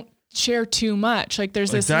don't share too much. Like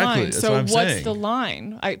there's this line. That's so what's the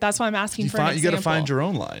line? That's why I'm asking for an example. You got to find your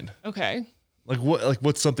own line. Okay. Like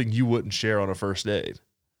what's something you wouldn't share on a first date?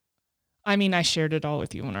 I mean, I shared it all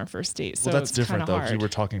with you on our first date. So that's different though, because you were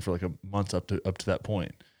talking for like a month up to that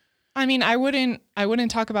point. I mean, I wouldn't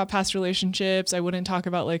talk about past relationships. I wouldn't talk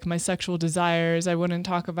about like my sexual desires. I wouldn't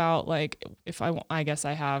talk about like I guess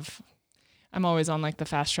I'm always on like the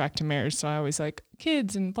fast track to marriage. So I always like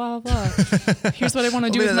kids and blah, blah, blah. Here's what I want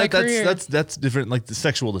to do with my career. That's different. Like the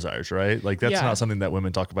sexual desires, right? Like that's not something that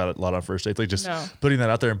women talk about a lot on first dates. Like just putting that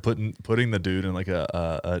out there and putting the dude in like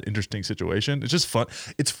an interesting situation. It's just fun.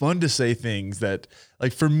 It's fun to say things that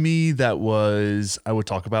like for me, I would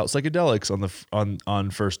talk about psychedelics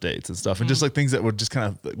on first dates and stuff. And just like things that would just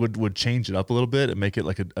kind of would change it up a little bit and make it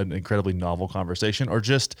like an incredibly novel conversation, or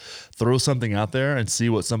just throw something out there and see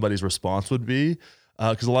what somebody's response would be.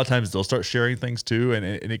 Because a lot of times they'll start sharing things too, and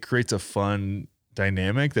it creates a fun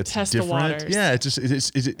dynamic that's different. Yeah,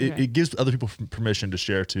 it gives other people permission to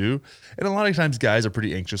share too. And a lot of times guys are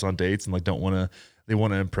pretty anxious on dates and like don't want to they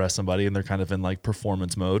want to impress somebody and they're kind of in like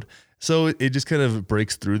performance mode. So it just kind of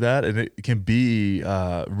breaks through that, and it can be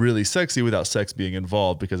really sexy without sex being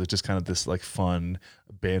involved, because it's just kind of this like fun,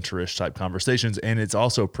 banterish type conversations. And it's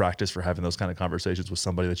also practice for having those kind of conversations with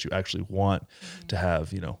somebody that you actually want to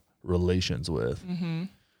have, relations with. Mm-hmm.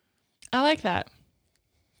 I like that.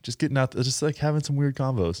 Just getting out, just like having some weird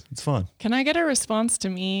combos. It's fun. Can I get a response to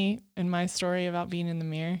me and my story about being in the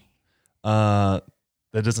mirror? That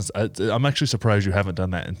doesn't, I'm actually surprised you haven't done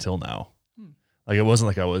that until now. Like, it wasn't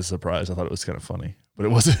like I was surprised. I thought it was kind of funny, but it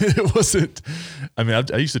wasn't. I mean,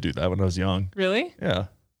 I used to do that when I was young. Really? Yeah.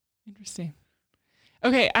 Interesting.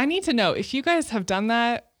 Okay. I need to know if you guys have done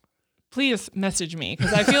that, please message me,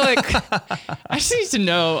 because I feel like I just need to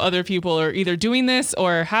know other people are either doing this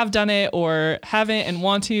or have done it or haven't and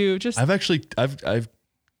want to. Just I've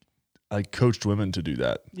coached women to do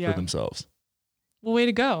that for themselves. Well, way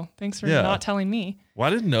to go. Thanks for not telling me. Well,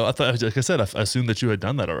 I didn't know. I thought, like I said, I assumed that you had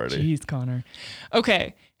done that already. Jeez, Connor.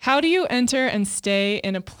 Okay. How do you enter and stay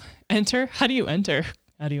in a enter? How do you enter?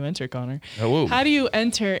 How do you enter, Connor? Oh, how do you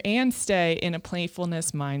enter and stay in a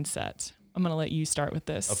playfulness mindset? I'm going to let you start with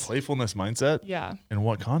this. A playfulness mindset? Yeah. In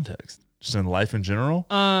what context? Just in life in general?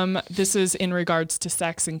 This is in regards to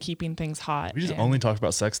sex and keeping things hot. We just only talked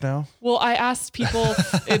about sex now? Well, I asked people,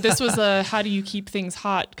 this was a how do you keep things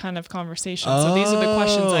hot kind of conversation. So these are the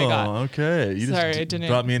questions I got. Okay. You just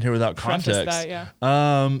brought me in here without context. That,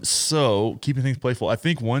 yeah. So keeping things playful. I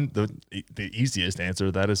think the easiest answer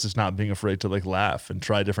to that is just not being afraid to like laugh and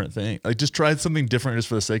try different things. Like just try something different just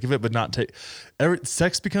for the sake of it, but not take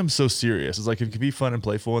sex becomes so serious. It's like it can be fun and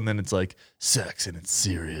playful, and then it's like sex and it's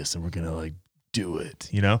serious and we're going to like do it,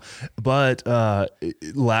 but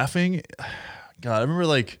laughing, God, I remember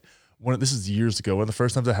like this is years ago, one of the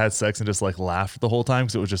first times I had sex and just like laughed the whole time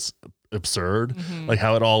because it was just absurd, like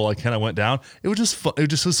how it all like kind of went down. It was just fun. It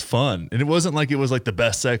just was fun, and it wasn't like it was like the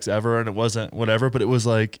best sex ever, and it wasn't whatever, but it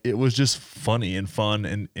was just funny and fun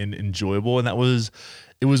and enjoyable, and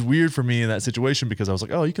it was weird for me in that situation because I was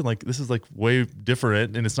like, oh, you can like, this is like way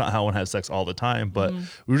different. And it's not how one has sex all the time, but we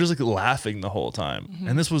were just like laughing the whole time.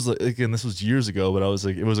 And this was like, again, this was years ago, but I was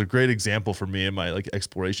like, it was a great example for me in my like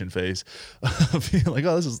exploration phase of being like,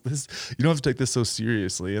 oh, this, you don't have to take this so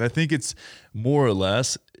seriously. And I think it's more or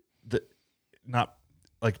less not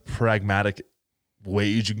like pragmatic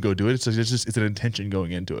ways you can go do it. It's an intention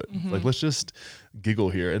going into it. Like, let's just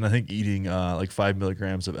giggle here. And I think eating like 5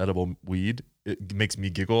 milligrams of edible weed, it makes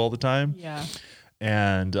me giggle all the time. Yeah.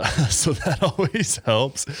 And so that always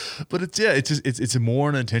helps. But it's more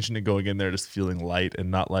an intention to going in there just feeling light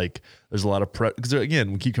and not like there's a lot of pressure. Because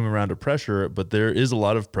again, we keep coming around to pressure, but there is a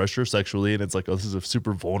lot of pressure sexually. And it's like, oh, this is a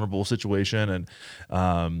super vulnerable situation.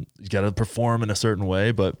 And you got to perform in a certain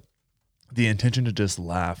way. But the intention to just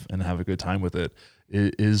laugh and have a good time with it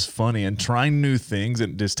is funny, and trying new things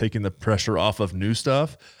and just taking the pressure off of new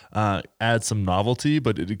stuff adds some novelty,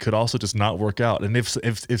 but it could also just not work out. And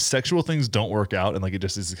if sexual things don't work out and like it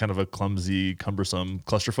just is kind of a clumsy, cumbersome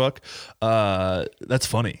clusterfuck, that's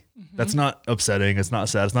funny. That's not upsetting. It's not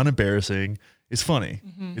sad. It's not embarrassing. It's funny.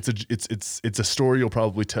 It's a story you'll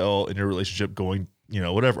probably tell in your relationship going,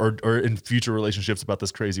 whatever, or in future relationships about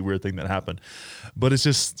this crazy weird thing that happened. But it's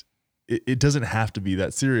just, it doesn't have to be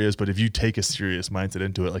that serious, but if you take a serious mindset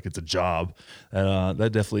into it, like it's a job,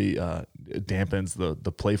 that definitely dampens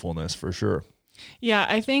the playfulness for sure. Yeah,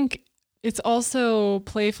 I think it's also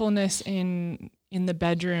playfulness in the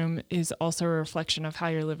bedroom is also a reflection of how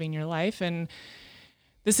you're living your life. And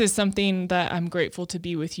this is something that I'm grateful to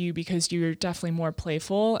be with you because you're definitely more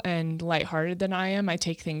playful and lighthearted than I am. I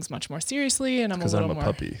take things much more seriously, and I'm a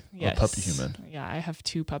puppy. Yes, I'm a puppy human. Yeah, I have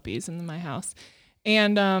 2 puppies in my house.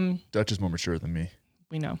 And Dutch is more mature than me.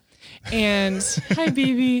 We know. And hi,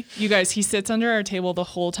 baby. You guys, he sits under our table the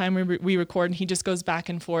whole time we record, and he just goes back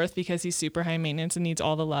and forth because he's super high maintenance and needs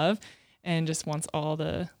all the love and just wants all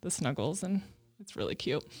the snuggles, and it's really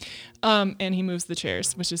cute. And he moves the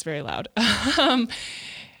chairs, which is very loud.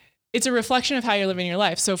 It's a reflection of how you're living your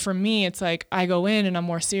life. So for me, it's like I go in and I'm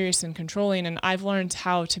more serious and controlling, and I've learned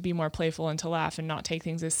how to be more playful and to laugh and not take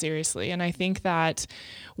things as seriously. And I think that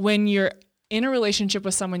when you're in a relationship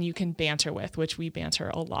with someone you can banter with, which we banter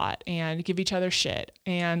a lot, and give each other shit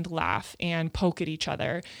and laugh and poke at each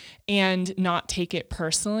other and not take it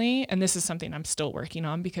personally. And this is something I'm still working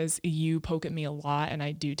on because you poke at me a lot and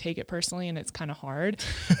I do take it personally, and it's kind of hard.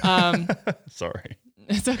 Sorry.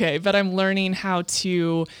 It's okay. But I'm learning how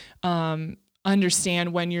to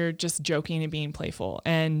understand when you're just joking and being playful,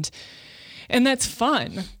 and that's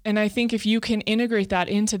fun. And I think if you can integrate that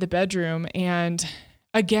into the bedroom, and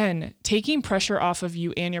again, taking pressure off of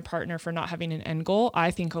you and your partner for not having an end goal,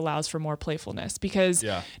 I think allows for more playfulness, because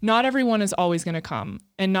not everyone is always going to come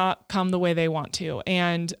and not come the way they want to.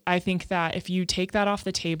 And I think that if you take that off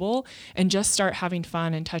the table and just start having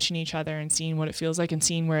fun and touching each other and seeing what it feels like and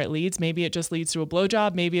seeing where it leads, maybe it just leads to a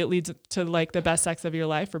blowjob. Maybe it leads to like the best sex of your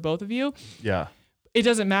life for both of you. Yeah. It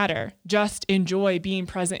doesn't matter. Just enjoy being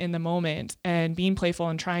present in the moment and being playful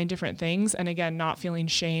and trying different things. And again, not feeling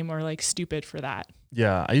shame or like stupid for that.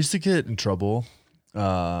 Yeah. I used to get in trouble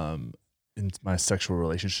in my sexual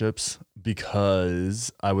relationships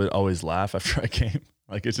because I would always laugh after I came.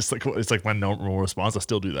 Like, it's just like, it's like my normal response. I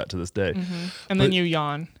still do that to this day. Mm-hmm. And then you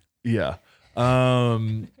yawn. Yeah.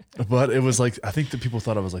 But it was like, I think that people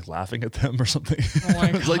thought I was like laughing at them or something. Oh my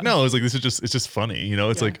I was like, no, it's like, it's just funny. You know,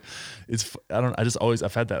 it's like,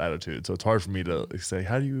 I've had that attitude. So it's hard for me to say,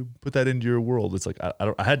 how do you put that into your world? It's like,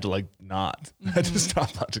 I had to like not, I had to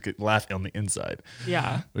stop not to laugh on the inside.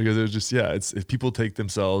 Yeah. Because it was just, if people take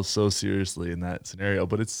themselves so seriously in that scenario,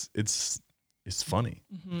 but it's funny.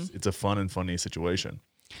 It's a fun and funny situation.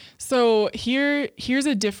 So here's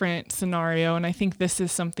a different scenario. And I think this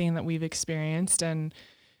is something that we've experienced, and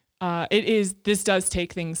this does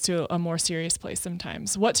take things to a more serious place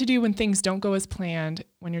sometimes. What to do when things don't go as planned,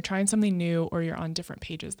 when you're trying something new or you're on different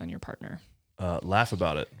pages than your partner. Laugh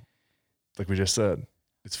about it. Like we just said,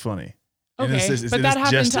 it's funny. Okay, but that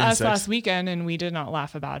happened to us last weekend and we did not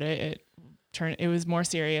laugh about it. It was more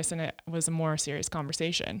serious, and it was a more serious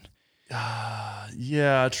conversation.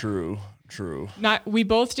 Yeah, true. We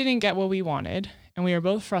both didn't get what we wanted, and we were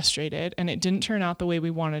both frustrated, and it didn't turn out the way we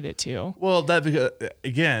wanted it to. Well,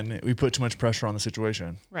 again, we put too much pressure on the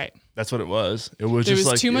situation. Right. That's what it was. There was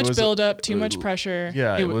too much buildup, too much pressure.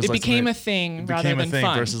 Yeah, it became a thing rather than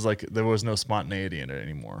fun. Versus like there was no spontaneity in it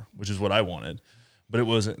anymore, which is what I wanted. But it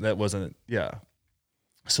wasn't. Yeah.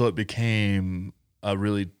 So it became a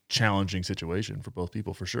really challenging situation for both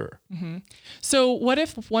people, for sure. Mm-hmm. So what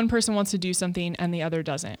if one person wants to do something and the other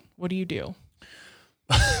doesn't? What do you do?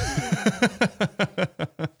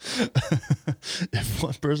 If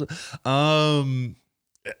one person,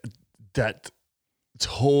 that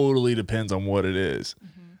totally depends on what it is.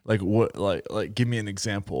 Like give me an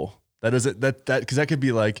example. That isn't that because that could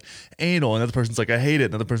be like anal. Another person's like, I hate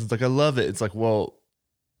it. Another person's like, I love it. It's like, well,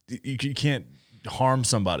 you can't harm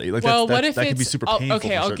somebody. Like, well, what if that can be super painful?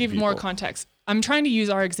 Okay, I'll give more context. I'm trying to use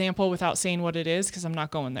our example without saying what it is, because I'm not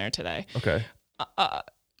going there today. Okay.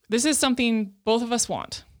 This is something both of us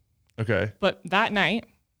want. Okay. But that night,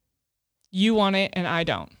 you want it and I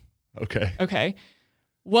don't. Okay. Okay.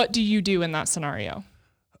 What do you do in that scenario?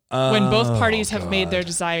 When both parties have made their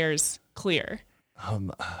desires clear.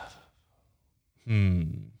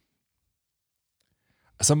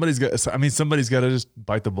 Somebody's got to just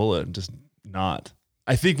bite the bullet and just not.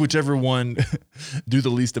 I think whichever one do the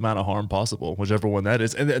least amount of harm possible, whichever one that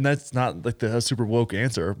is. And that's not like the super woke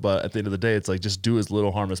answer, but at the end of the day, it's like just do as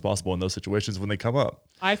little harm as possible in those situations when they come up.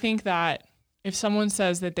 I think that if someone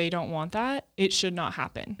says that they don't want that, it should not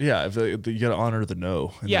happen. Yeah, you got to honor the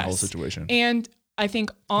no in the whole situation. And I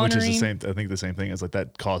think honoring... Which is the same thing as like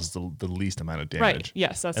that causes the least amount of damage. Right,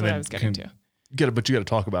 yes, that's what I was getting to. But you got to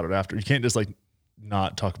talk about it after. You can't just like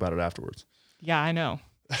not talk about it afterwards. Yeah, I know.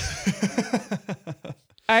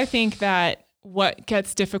 I think that what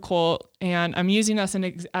gets difficult, and I'm using us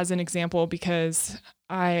as an example because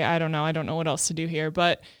I don't know what else to do here,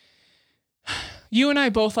 but you and I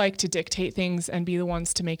both like to dictate things and be the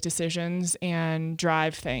ones to make decisions and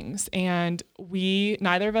drive things. And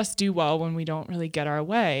neither of us do well when we don't really get our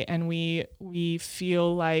way, and we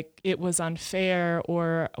feel like it was unfair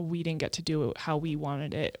or we didn't get to do it how we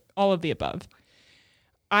wanted it, all of the above.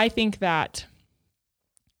 I think that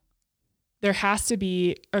there has to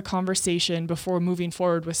be a conversation before moving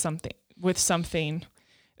forward with something,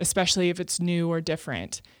 especially if it's new or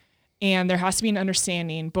different. And there has to be an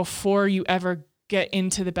understanding before you ever get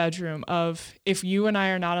into the bedroom of, if you and I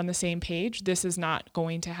are not on the same page, this is not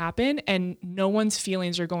going to happen, and no one's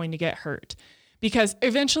feelings are going to get hurt, because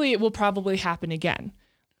eventually it will probably happen again.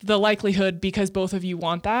 The likelihood, because both of you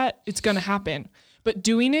want that, it's going to happen. But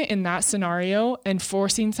doing it in that scenario and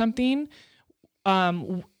forcing something,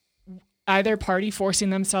 either party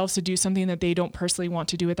forcing themselves to do something that they don't personally want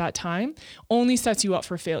to do at that time, only sets you up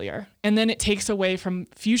for failure. And then it takes away from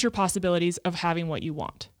future possibilities of having what you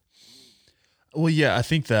want. Well, yeah, I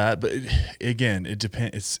think that, but again, it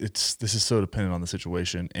depends. This is so dependent on the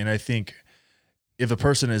situation. And I think if a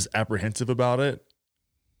person is apprehensive about it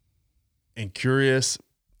and curious,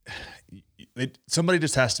 somebody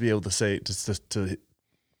just has to be able to say, to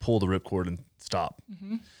pull the ripcord and stop.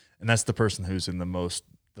 Mm-hmm. And that's the person who's in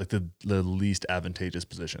the like the least advantageous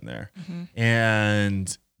position there.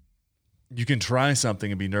 And you can try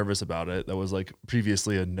something and be nervous about it that was like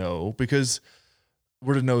previously a no, because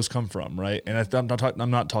where do no's come from, right? And I'm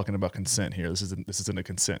not talking about consent here. This isn't a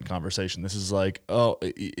consent conversation. This is like,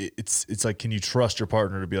 it's like, can you trust your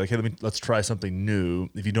partner to be like, hey, let's try something new.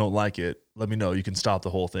 If you don't like it, let me know. You can stop the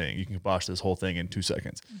whole thing. You can kibosh this whole thing in 2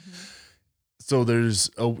 seconds. So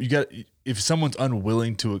if someone's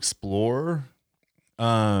unwilling to explore,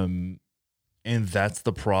 and that's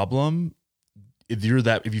the problem, if you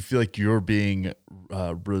feel like you're being,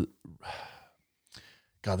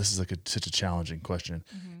 God, this is like such a challenging question.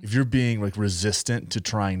 If you're being like resistant to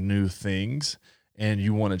trying new things and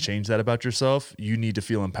you want to change that about yourself, you need to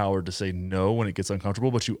feel empowered to say no when it gets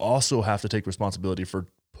uncomfortable, but you also have to take responsibility for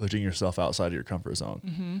putting yourself outside of your comfort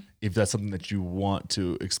zone. If that's something that you want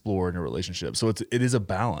to explore in a relationship. So it is a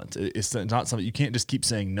balance. It's not something, you can't just keep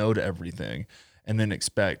saying no to everything and then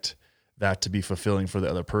expect that to be fulfilling for the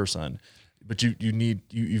other person. But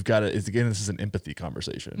you've got to, again, this is an empathy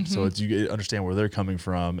conversation. So you understand where they're coming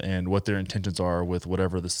from and what their intentions are with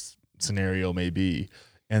whatever this scenario may be.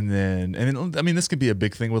 And then, I mean, this could be a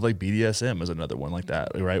big thing with like BDSM is another one like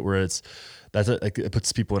that, right? Where it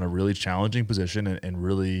puts people in a really challenging position and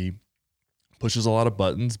really pushes a lot of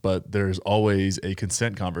buttons, but there's always a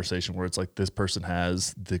consent conversation where it's like this person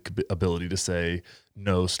has the ability to say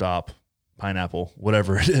no, stop, pineapple,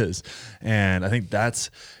 whatever it is. And I think that's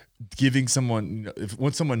giving someone,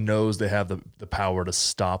 once someone knows they have the power to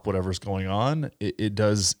stop whatever's going on, I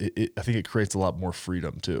think it creates a lot more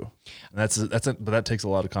freedom too. And but that takes a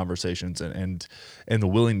lot of conversations and the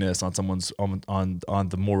willingness on someone's, on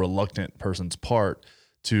the more reluctant person's part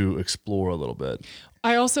to explore a little bit.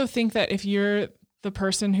 I also think that if you're the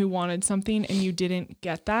person who wanted something and you didn't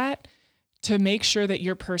get that, to make sure that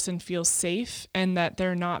your person feels safe and that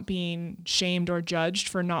they're not being shamed or judged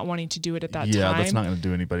for not wanting to do it at that time. Yeah, that's not going to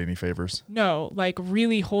do anybody any favors. No, like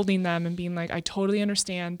really holding them and being like, I totally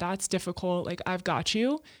understand. That's difficult. Like, I've got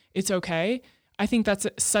you. It's okay. I think that's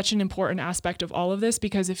such an important aspect of all of this,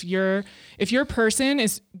 because if your person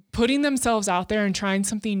is putting themselves out there and trying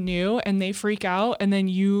something new and they freak out and then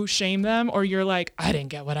you shame them, or you're like, I didn't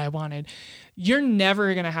get what I wanted, you're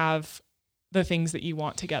never going to have the things that you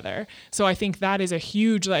want together. So I think that is a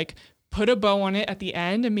huge, like, put a bow on it at the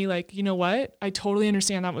end and be like, you know what? I totally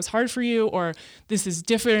understand that was hard for you, or this is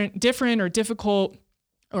different or difficult,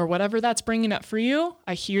 or whatever that's bringing up for you.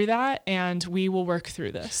 I hear that, and we will work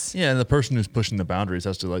through this. Yeah. And the person who's pushing the boundaries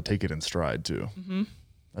has to like take it in stride too.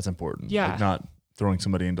 That's important. Yeah. Like not throwing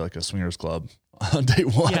somebody into like a swingers club on day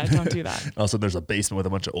one. Yeah, don't do that. Also, there's a basement with a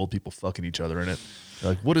bunch of old people fucking each other in it.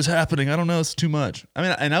 They're like, what is happening? I don't know. It's too much. I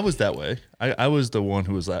mean, and I was that way. I was the one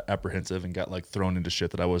who was apprehensive and got like thrown into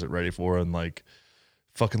shit that I wasn't ready for and like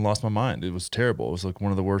fucking lost my mind. It was terrible. It was like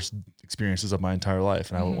one of the worst experiences of my entire life.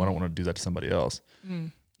 And I don't want to do that to somebody else.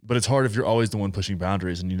 But it's hard if you're always the one pushing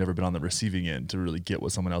boundaries and you've never been on the receiving end to really get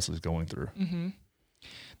what someone else is going through.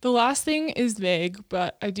 The last thing is vague,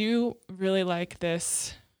 but I do really like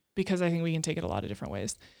this because I think we can take it a lot of different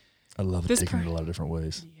ways. I love taking it a lot of different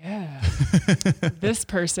ways. Yeah. This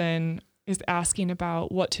person is asking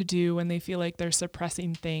about what to do when they feel like they're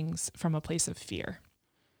suppressing things from a place of fear.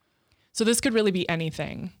 So this could really be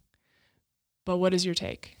anything, but what is your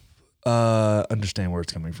take? Understand where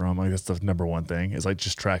it's coming from. I guess the number one thing is like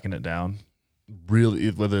just tracking it down. Really,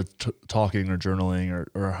 whether it's talking or journaling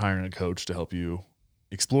or hiring a coach to help you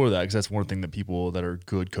explore that, because that's one thing that people that are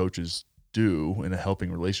good coaches do in a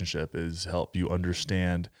helping relationship is help you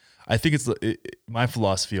understand. I think my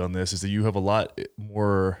philosophy on this is that you have a lot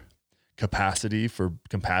more capacity for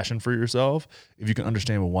compassion for yourself if you can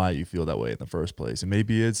understand why you feel that way in the first place. And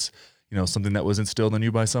maybe it's, something that was instilled in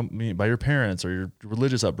you by your parents or your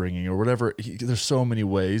religious upbringing or whatever. There's so many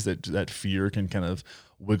ways that fear can kind of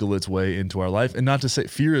wiggle its way into our life. And not to say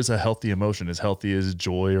fear is a healthy emotion, as healthy as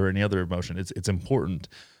joy or any other emotion. It's important.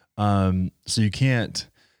 So you can't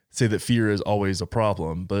say that fear is always a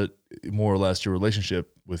problem, but more or less your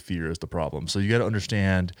relationship with fear is the problem. So you got to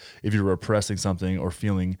understand if you're repressing something or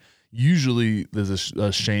feeling, usually there's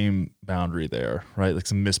a shame boundary there, right? Like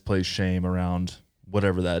some misplaced shame around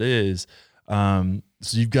whatever that is. So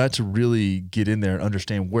you've got to really get in there and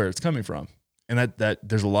understand where it's coming from. And that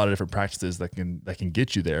there's a lot of different practices that can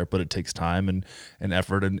get you there, but it takes time and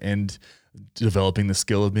effort and developing the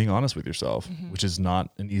skill of being honest with yourself, which is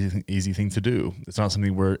not an easy thing to do. It's not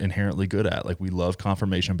something we're inherently good at. Like, we love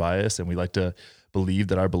confirmation bias and we like to believe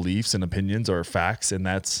that our beliefs and opinions are facts. And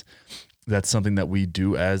that's something that we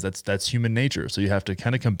do that's human nature. So you have to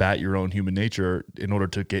kind of combat your own human nature in order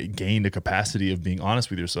to gain the capacity of being honest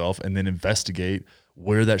with yourself and then investigate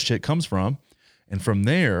where that shit comes from And from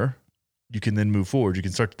there, you can then move forward. You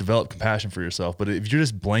can start to develop compassion for yourself. But if you're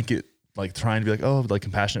just blanket, like trying to be like, oh, like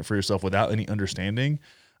compassionate for yourself without any understanding,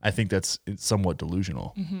 I think it's somewhat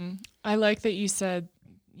delusional. Mm-hmm. I like that you said,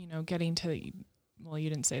 getting to, well, you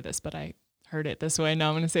didn't say this, but I heard it this way. Now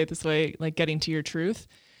I'm going to say it this way, like getting to your truth.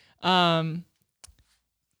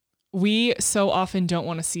 We so often don't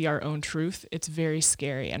want to see our own truth. It's very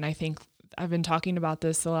scary. And I think I've been talking about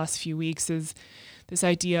this the last few weeks, is this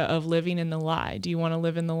idea of living in the lie. Do you want to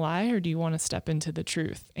live in the lie, or do you want to step into the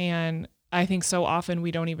truth? And I think so often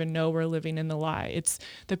we don't even know we're living in the lie. It's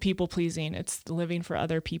the people pleasing. It's living for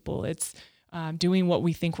other people. It's doing what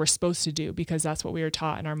we think we're supposed to do because that's what we were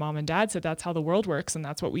taught. And our mom and dad said that's how the world works and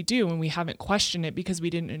that's what we do. And we haven't questioned it because we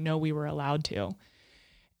didn't know we were allowed to.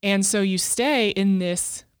 And so you stay in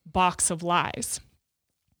this box of lies.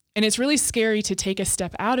 And it's really scary to take a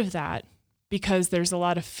step out of that because there's a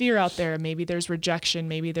lot of fear out there. Maybe there's rejection,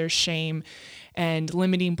 maybe there's shame and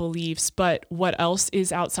limiting beliefs. But what else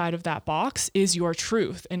is outside of that box is your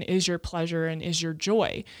truth and is your pleasure and is your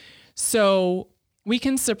joy. So we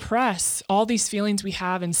can suppress all these feelings we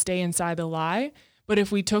have and stay inside the lie. But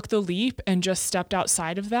if we took the leap and just stepped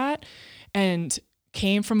outside of that and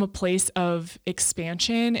came from a place of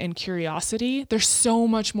expansion and curiosity, there's so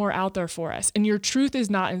much more out there for us. And your truth is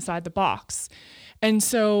not inside the box. And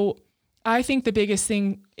so I think the biggest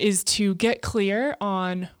thing is to get clear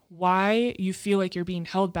on why you feel like you're being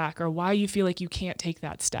held back or why you feel like you can't take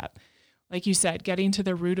that step. Like you said, getting to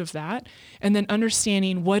the root of that and then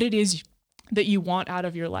understanding what it is that you want out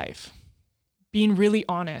of your life. Being really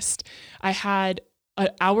honest. I had an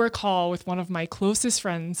hour call with one of my closest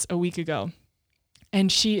friends a week ago.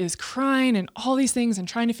 And she is crying and all these things and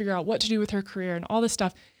trying to figure out what to do with her career and all this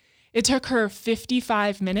stuff. It took her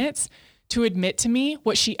 55 minutes to admit to me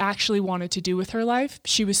what she actually wanted to do with her life.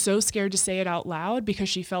 She was so scared to say it out loud because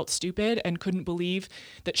she felt stupid and couldn't believe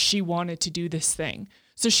that she wanted to do this thing.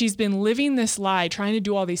 So she's been living this lie, trying to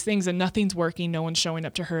do all these things and nothing's working. No one's showing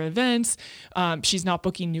up to her events. She's not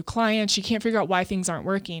booking new clients. She can't figure out why things aren't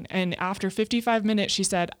working. And after 55 minutes, she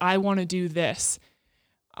said, I want to do this.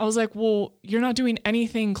 I was like, well, you're not doing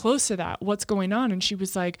anything close to that. What's going on? And she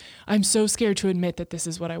was like, I'm so scared to admit that this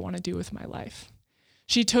is what I want to do with my life.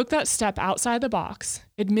 She took that step outside the box,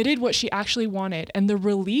 admitted what she actually wanted, and the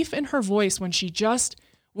relief in her voice when she just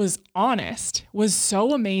was honest was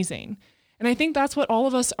so amazing. And I think that's what all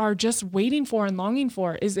of us are just waiting for and longing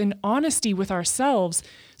for, is an honesty with ourselves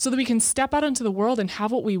so that we can step out into the world and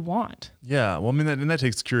have what we want. Yeah. Well, I mean, that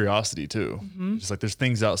takes curiosity too. Mm-hmm. Just like there's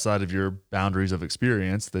things outside of your boundaries of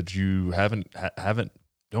experience that you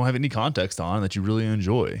don't have any context on that you really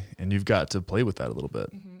enjoy. And you've got to play with that a little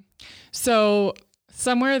bit. Mm-hmm. So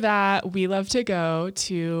somewhere that we love to go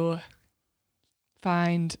to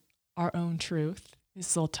find our own truth is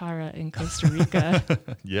Soltara in Costa Rica.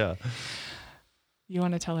 Yeah. You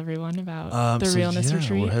want to tell everyone about the Realness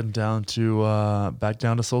Retreat? We're heading down to back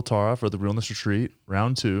down to Soltara for the Realness Retreat,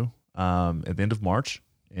 round 2, at the end of March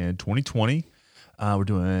in 2020. We're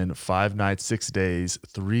doing 5 nights, 6 days,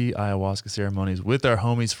 3 ayahuasca ceremonies with our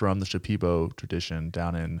homies from the Shipibo tradition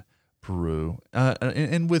down in Peru,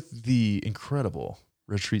 and with the incredible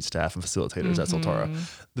retreat staff and facilitators at Soltara.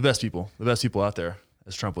 The best people out there,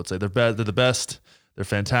 as Trump would say. They're the best. They're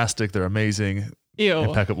fantastic. They're amazing. Ew.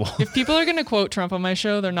 Impeccable. If people are going to quote Trump on my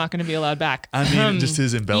show, they're not going to be allowed back. I mean, just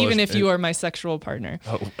his embellishment. Even if you are my sexual partner.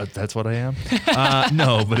 Oh, that's what I am?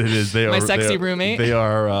 No, but it is. They are my sexy roommate. They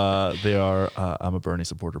are. I'm a Bernie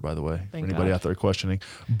supporter, by the way, Thank for anybody God. out there questioning.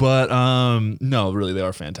 But no, really, they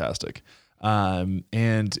are fantastic. And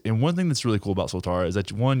one thing that's really cool about Soltara is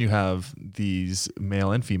that, one, you have these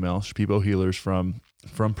male and female Shipibo healers from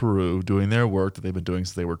Peru doing their work that they've been doing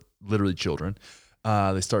since they were literally children.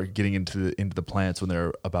 They start getting into the plants when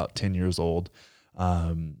they're about 10 years old.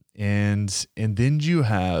 And then you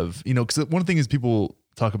have, because one thing is people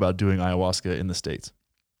talk about doing ayahuasca in the States,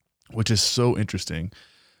 which is so interesting.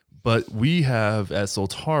 But we have at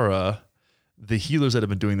Soltara, the healers that have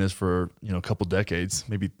been doing this for, a couple decades,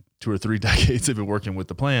 maybe 2 or 3 decades, have been working with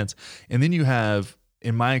the plants. And then you have,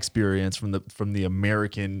 in my experience from the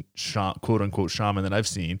American quote unquote shaman that I've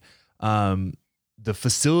seen, the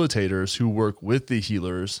facilitators who work with the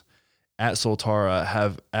healers at Soltara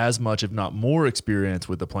have as much, if not more, experience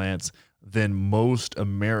with the plants than most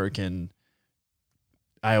American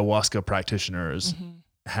ayahuasca practitioners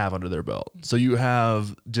have under their belt. So you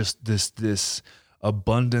have just this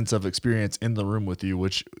abundance of experience in the room with you,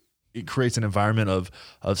 which it creates an environment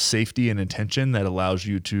of safety and intention that allows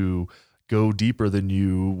you to go deeper than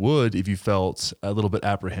you would if you felt a little bit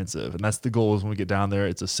apprehensive. And that's the goal, is when we get down there,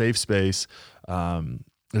 it's a safe space.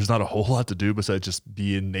 there's not a whole lot to do besides just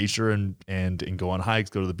be in nature and go on hikes,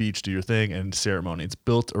 go to the beach, do your thing, and ceremony. It's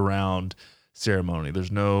built around ceremony.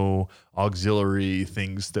 There's no auxiliary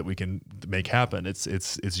things that we can make happen.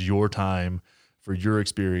 It's your time for your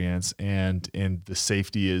experience, and the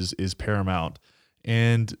safety is paramount.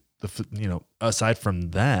 And aside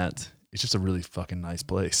from that, it's just a really fucking nice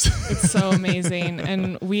place. It's so amazing.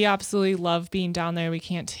 And we absolutely love being down there. We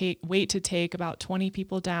can't wait to take about 20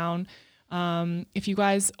 people down. If you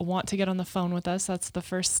guys want to get on the phone with us, that's the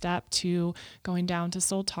first step to going down to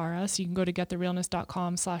Soltara. So you can go to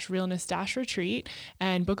gettherealness.com/realness-retreat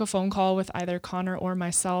and book a phone call with either Connor or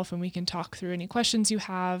myself, and we can talk through any questions you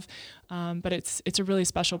have. But it's a really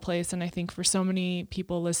special place. And I think for so many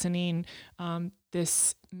people listening,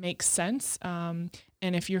 this makes sense.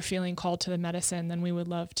 And if you're feeling called to the medicine, then we would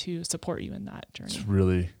love to support you in that journey. It's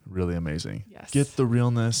really, really amazing. Yes.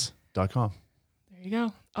 Gettherealness.com. There you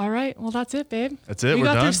go. All right. Well, that's it, babe. That's it. We We're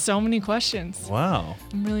got done. through so many questions. Wow.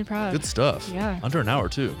 I'm really proud. Good stuff. Yeah. Under an hour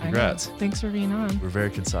too. Congrats. Thanks for being on. We're very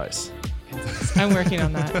concise. I'm working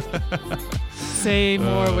on that. Say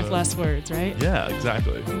more with less words, right? Yeah,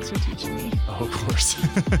 exactly. Thanks for teaching me. Oh, of course.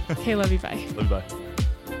 Okay, love you. Bye. Love you. Bye.